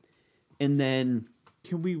together. And then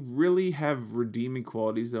Can we really have redeeming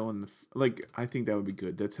qualities though? I think that would be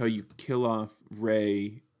good. That's how you kill off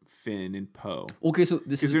Rey, Finn, and Poe. okay, so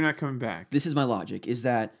Because they're not coming back. this is my logic, is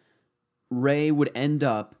that Rey would end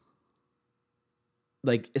up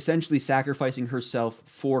like essentially sacrificing herself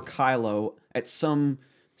for Kylo at some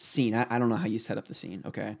scene. I don't know how you set up the scene,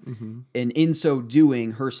 okay? Mm-hmm. And in so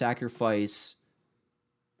doing, her sacrifice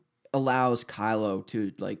allows Kylo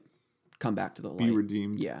to like come back to the light. Be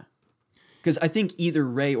redeemed. Yeah. Because I think either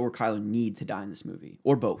Rey or Kylo need to die in this movie.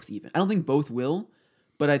 Or both, even. I don't think both will,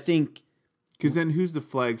 but I think... Because then who's the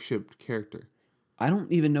flagship character? I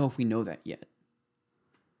don't even know if we know that yet.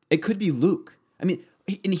 It could be Luke. I mean,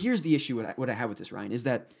 and here's the issue what I have with this, Ryan, is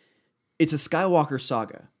that it's a Skywalker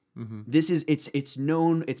saga. This is it's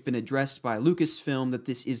known, it's been addressed by Lucasfilm that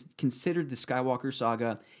this is considered the Skywalker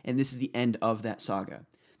saga, and this is the end of that saga.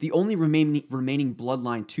 The only remaining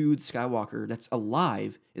bloodline to the Skywalker that's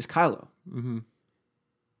alive is Kylo. Mm-hmm.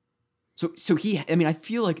 So I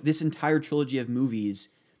feel like this entire trilogy of movies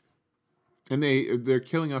And they're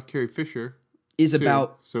killing off Carrie Fisher. is too.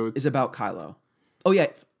 about So it's Kylo. Oh yeah,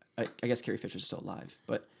 I guess Carrie Fisher's still alive,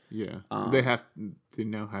 but yeah. They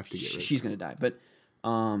now have to get rid of she's gonna die. But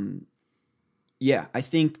yeah, I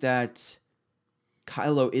think that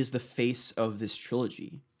Kylo is the face of this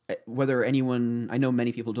trilogy. Whether anyone, I know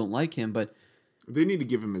many people don't like him, but They need to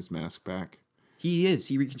give him his mask back. he is.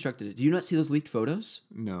 He reconstructed it. Do you not see those leaked photos?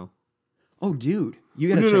 No. Oh, dude, you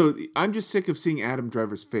gotta check. No. I'm just sick of seeing Adam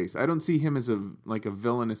Driver's face. I don't see him as a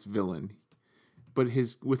villainous villain, but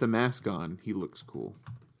with a mask on, he looks cool.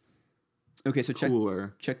 Okay, so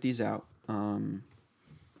Cooler. check these out. I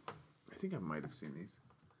think I might have seen these.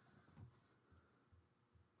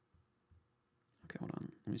 Okay, hold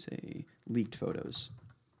on. Let me say leaked photos.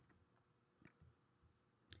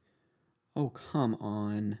 Oh, come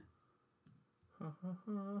on.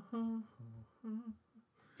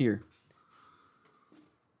 Here.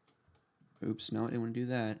 Oops, no, I didn't want to do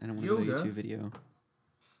that. I don't want to go to Yoga. YouTube video.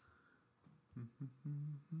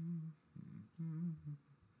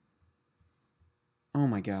 Oh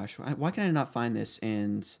my gosh. Why can I not find this?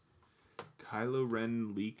 And Kylo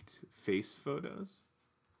Ren leaked face photos.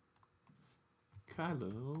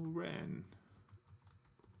 Kylo Ren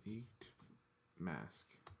leaked mask.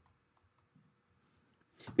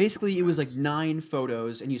 basically it was like 9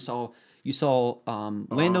 photos, and you saw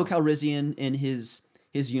Lando Calrissian in his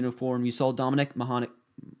uniform. You saw Dominic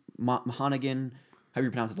Mahonigan, however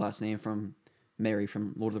you pronounce his last name, from Mary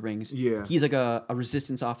from Lord of the Rings. Yeah. He's like a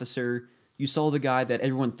resistance officer. You saw the guy that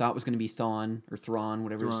everyone thought was going to be Thrawn,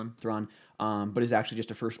 whatever it is, Thrawn, but is actually just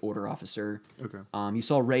a First Order officer. Okay. You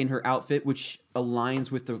saw Rey in her outfit, which aligns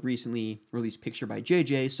with the recently released picture by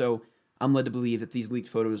JJ, so I'm led to believe that these leaked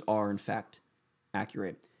photos are, in fact,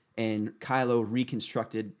 accurate. And Kylo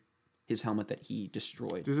reconstructed his helmet that he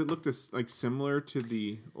destroyed. Does it look similar to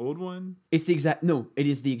the old one? It is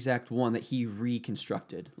the exact one that he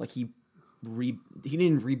reconstructed. Like, he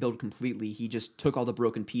didn't rebuild completely. He just took all the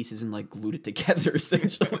broken pieces and glued it together,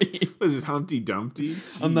 essentially. What is this, Humpty Dumpty?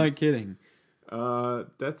 I'm not kidding.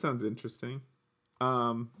 That sounds interesting.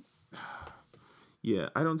 Yeah,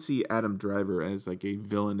 I don't see Adam Driver as a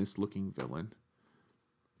villainous looking villain.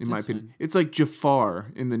 In my opinion, fine. it's like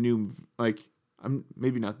Jafar in the new. I'm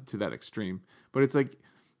maybe not to that extreme, but it's do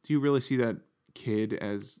you really see that kid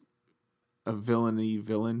as a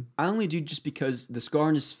villain? I only do just because the scar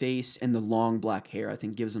on his face and the long black hair, I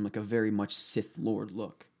think, gives him a very much Sith Lord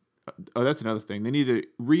look. Oh, that's another thing. They need to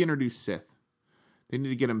reintroduce Sith. They need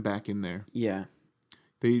to get him back in there. Yeah.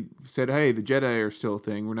 They said, hey, the Jedi are still a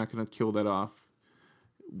thing. We're not going to kill that off.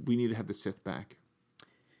 We need to have the Sith back.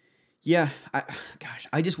 Yeah,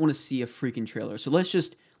 I just want to see a freaking trailer. So let's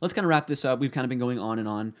kind of wrap this up. We've kind of been going on and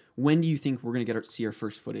on. When do you think we're going to see our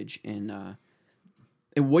first footage? And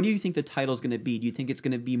what do you think the title is going to be? Do you think it's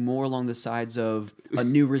going to be more along the sides of A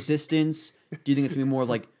New Resistance? Do you think it's going to be more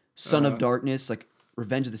like Son of Darkness, like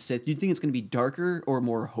Revenge of the Sith? Do you think it's going to be darker or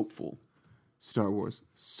more hopeful? Star Wars.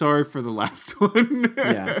 Sorry for the last one.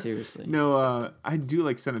 Yeah, seriously. No, I do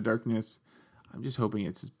like Son of Darkness. I'm just hoping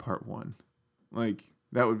it's part 1.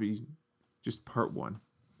 That would be just part 1.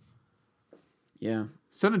 Yeah.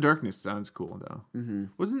 Son of Darkness sounds cool, though. Mm-hmm.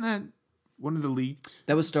 Wasn't that one of the leaked?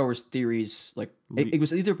 That was Star Wars Theories. It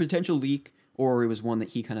was either a potential leak or it was one that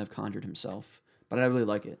he kind of conjured himself. But I really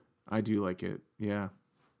like it. I do like it, yeah.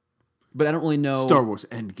 But I don't really know. Star Wars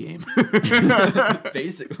Endgame.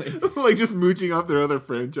 Basically. Just mooching off their other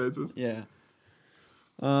franchises. Yeah.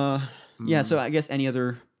 Yeah, so I guess any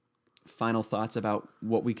other final thoughts about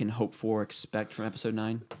what we can hope for, expect from episode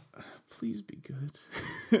 9? Please be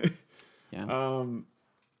good. Yeah.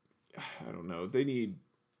 I don't know.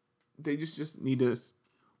 They just need us.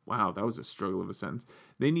 Wow, that was a struggle of a sentence.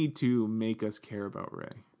 They need to make us care about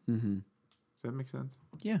Rey. Mm-hmm. Does that make sense?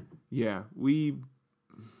 Yeah. Yeah, we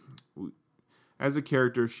as a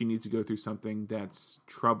character, she needs to go through something that's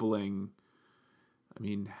troubling. I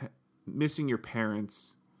mean, missing your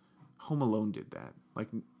parents. Home Alone did that.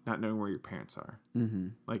 Not knowing where your parents are. Mm-hmm.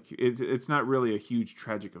 It's not really a huge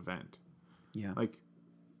tragic event. Yeah. I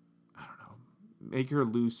don't know. Make her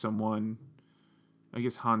lose someone. I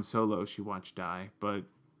guess Han Solo she watched die, but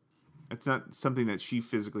it's not something that she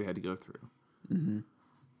physically had to go through. Mm-hmm.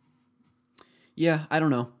 Yeah, I don't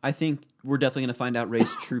know. I think we're definitely going to find out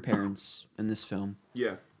Rey's true parents in this film.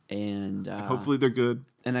 Yeah. And hopefully they're good.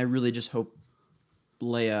 And I really just hope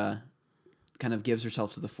Leia kind of gives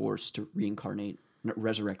herself to the Force to reincarnate,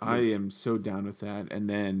 resurrect Luke. I am so down with that. And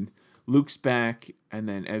then Luke's back, and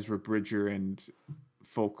then Ezra Bridger and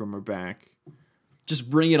Fulcrum are back. Just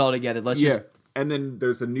bring it all together. Let's Yeah, just... and then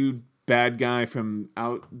there's a new bad guy from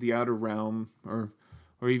the outer realm, or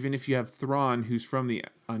even if you have Thrawn, who's from the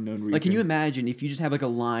unknown region. Like, can you imagine if you just have like a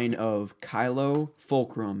line of Kylo,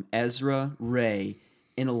 Fulcrum, Ezra, Rey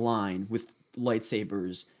in a line with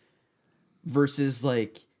lightsabers versus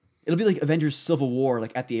like it'll be like Avengers Civil War,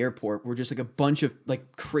 like at the airport, where just like a bunch of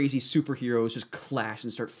like crazy superheroes just clash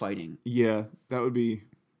and start fighting. Yeah, that would be...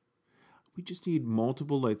 We just need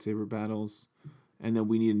multiple lightsaber battles, and then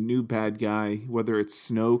we need a new bad guy, whether it's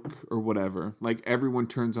Snoke or whatever. Like, everyone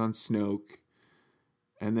turns on Snoke,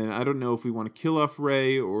 and then I don't know if we want to kill off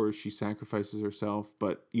Rey or she sacrifices herself,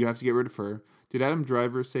 but you have to get rid of her. Did Adam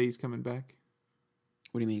Driver say he's coming back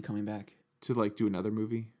What do you mean coming back? to, like, do another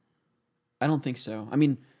movie? I don't think so. I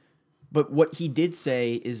mean, but what he did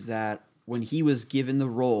say is that when he was given the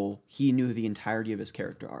role, he knew the entirety of his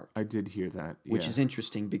character arc, I did hear that. which yeah. is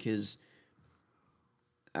interesting because,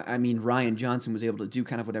 I mean, Ryan Johnson was able to do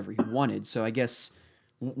kind of whatever he wanted. So I guess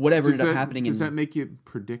whatever ended up happening... Does that make it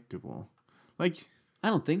predictable? Like... I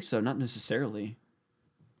don't think so, not necessarily.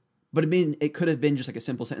 But I mean, it could have been just like a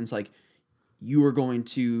simple sentence like, you are going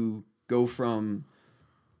to go from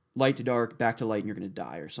light to dark, back to light, and you're going to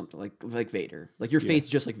die, or something like Vader. Like, your fate's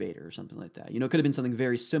just like Vader, or something like that. You know, it could have been something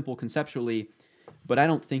very simple conceptually, but I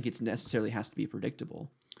don't think it's necessarily has to be predictable.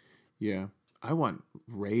 Yeah. I want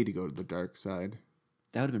Rey to go to the dark side.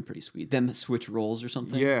 That would have been pretty sweet. Then switch roles or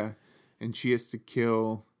something. Yeah. And she has to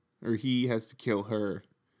kill, or he has to kill her.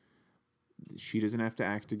 She doesn't have to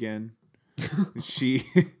act again.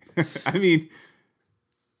 I mean,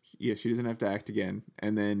 yeah, she doesn't have to act again.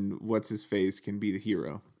 And then what's-his-face can be the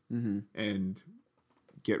hero and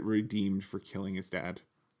get redeemed for killing his dad.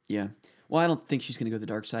 Yeah. Well, I don't think she's going to go to the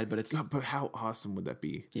dark side, but it's... God, but how awesome would that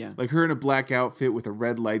be? Yeah. Like her in a black outfit with a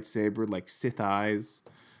red lightsaber, like Sith eyes,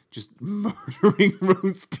 just murdering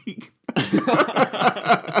Mystique.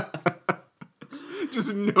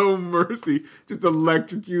 Just no mercy. Just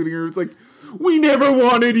electrocuting her. It's like, we never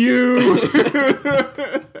wanted you.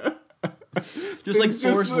 just like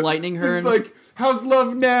force lightning her. It's like, how's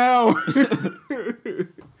love now?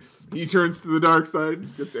 He turns to the dark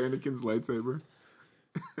side, gets Anakin's lightsaber.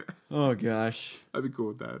 Oh, gosh. I'd be cool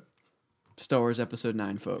with that. Star Wars Episode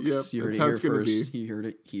 9, folks. Yep, You heard that's it how here it's gonna first. be. You heard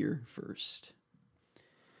it here first.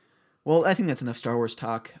 Well, I think that's enough Star Wars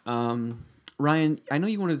talk. Ryan, I know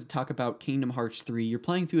you wanted to talk about Kingdom Hearts 3. You're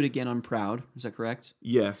playing through it again on Proud. Is that correct?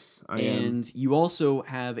 Yes, I am. And you also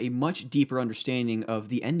have a much deeper understanding of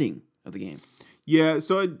the ending of the game. Yeah,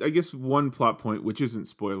 so I guess one plot point, which isn't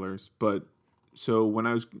spoilers, but so when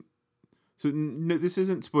I was... So no, this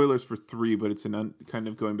isn't spoilers for 3, but it's kind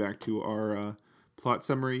of going back to our plot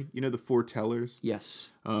summary. You know, the 4 tellers?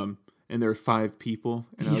 Yes. And there are 5 people,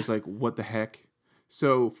 and I was like, what the heck?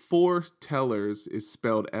 So 4 tellers is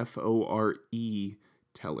spelled Fore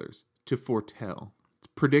tellers, to foretell.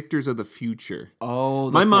 Predictors of the future. Oh,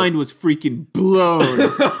 My mind was freaking blown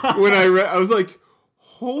when I read. I was like,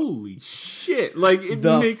 holy shit. Like, it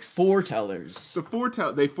the makes...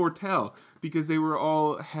 foretellers. They foretell because they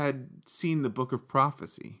had seen the Book of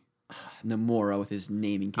Prophecy. Namora with his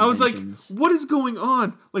naming I was like, conventions. what is going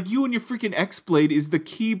on? Like, you and your freaking X-Blade is the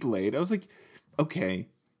Keyblade. I was like, okay.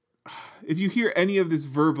 If you hear any of this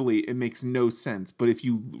verbally, it makes no sense. But if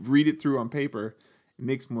you read it through on paper, it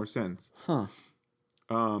makes more sense. Huh.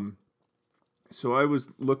 So I was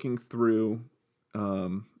looking through,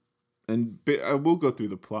 and I will go through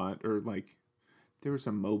the plot, or like, there were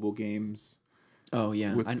some mobile games Oh,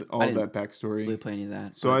 yeah. with I all didn't that backstory. really play any of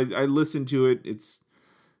that. So I listened to it. It's,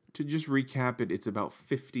 to just recap it, it's about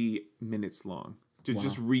 50 minutes long. To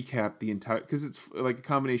just recap the entire, because it's like a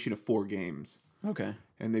combination of 4 games. Okay.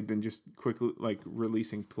 And they've been just quickly like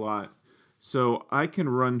releasing plot. So I can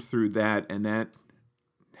run through that, and that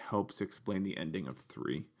helps explain the ending of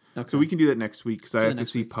 3. Okay. So we can do that next week, because I have to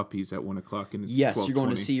next see week. Puppies at 1 o'clock, and it's Yes, you're going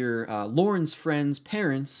to 12:20. see your Lauren's friend's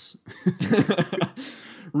parents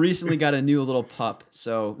recently got a new little pup.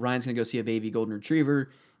 So Ryan's going to go see a baby golden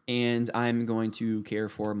retriever, and I'm going to care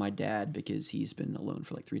for my dad because he's been alone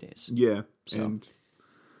for like 3 days. Yeah. So.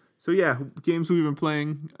 So yeah, games we've been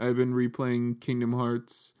playing. I've been replaying Kingdom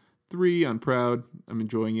Hearts 3 on Proud. I'm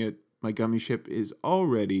enjoying it. My gummy ship is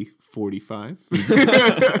already 45.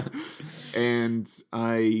 And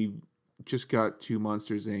I just got 2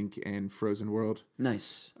 Monsters Inc. and Frozen World.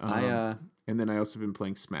 Nice. And then I also been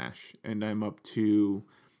playing Smash. And I'm up to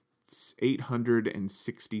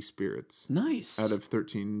 860 spirits Nice. out of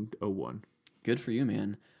 1301. Good for you,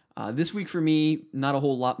 man. This week for me, not a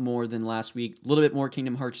whole lot more than last week. A little bit more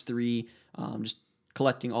Kingdom Hearts 3, just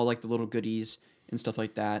collecting all like the little goodies and stuff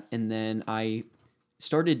like that. And then I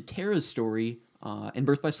started Terra's story in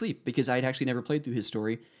Birth by Sleep because I had actually never played through his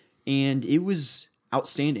story, and it was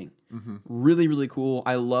outstanding. Really, really cool.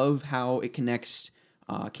 I love how it connects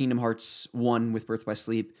Kingdom Hearts 1 with Birth by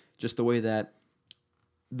Sleep, just the way that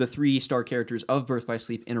the 3 star characters of Birth by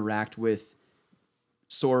Sleep interact with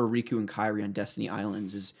Sora, Riku, and Kairi on Destiny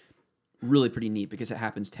Islands is really pretty neat because it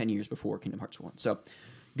happens 10 years before Kingdom Hearts 1. So,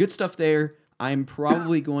 good stuff there. I'm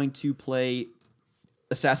probably going to play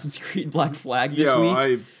Assassin's Creed Black Flag this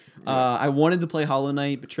week. I wanted to play Hollow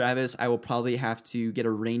Knight, but Travis, I will probably have to get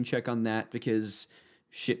a rain check on that because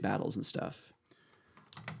shit battles and stuff.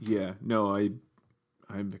 Yeah, no,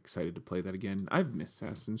 I'm excited to play that again. I've missed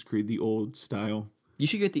Assassin's Creed, the old style. You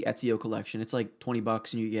should get the Ezio collection. It's like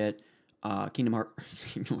 $20 and you get Kingdom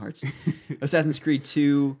Hearts, Assassin's Creed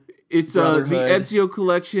 2. It's the Ezio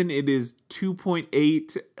collection. It is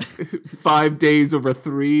 2.8 5 days over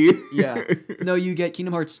 3. Yeah. No, you get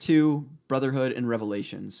Kingdom Hearts 2, Brotherhood, and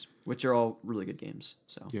Revelations, which are all really good games.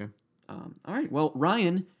 So yeah. All right. Well,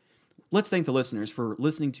 Ryan, let's thank the listeners for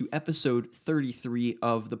listening to episode 33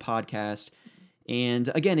 of the podcast. And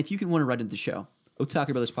again, if you can want to write into the show,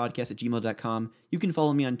 otakubrotherspodcast@gmail.com. You can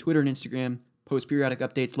follow me on Twitter and Instagram, post periodic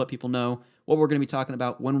updates, let people know what we're going to be talking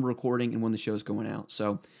about, when we're recording, and when the show's going out.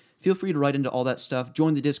 So feel free to write into all that stuff.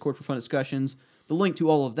 Join the Discord for fun discussions. The link to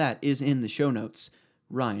all of that is in the show notes.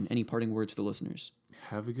 Ryan, any parting words for the listeners?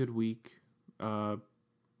 Have a good week.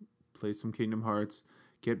 Play some Kingdom Hearts.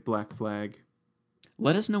 Get Black Flag.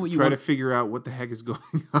 Let us know what you Try want. to figure out what the heck is going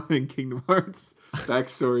on in Kingdom Hearts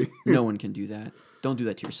backstory. No one can do that. Don't do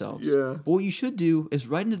that to yourselves. Yeah. But what you should do is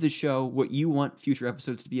write into the show what you want future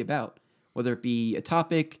episodes to be about. Whether it be a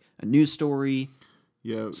topic, a news story,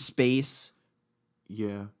 space.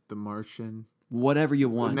 Yeah, The Martian. Whatever you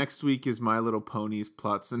want. Next week is My Little Pony's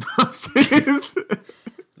plot synopsis.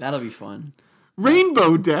 That'll be fun.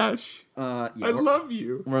 Rainbow Dash. Yeah, I love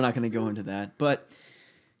you. We're not going to go into that. But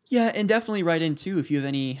yeah, and definitely write in too if you have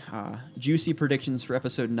any juicy predictions for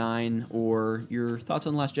episode 9 or your thoughts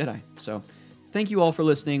on The Last Jedi. So thank you all for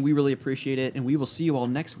listening. We really appreciate it. And we will see you all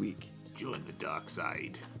next week. Join the dark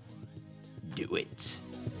side. Do it.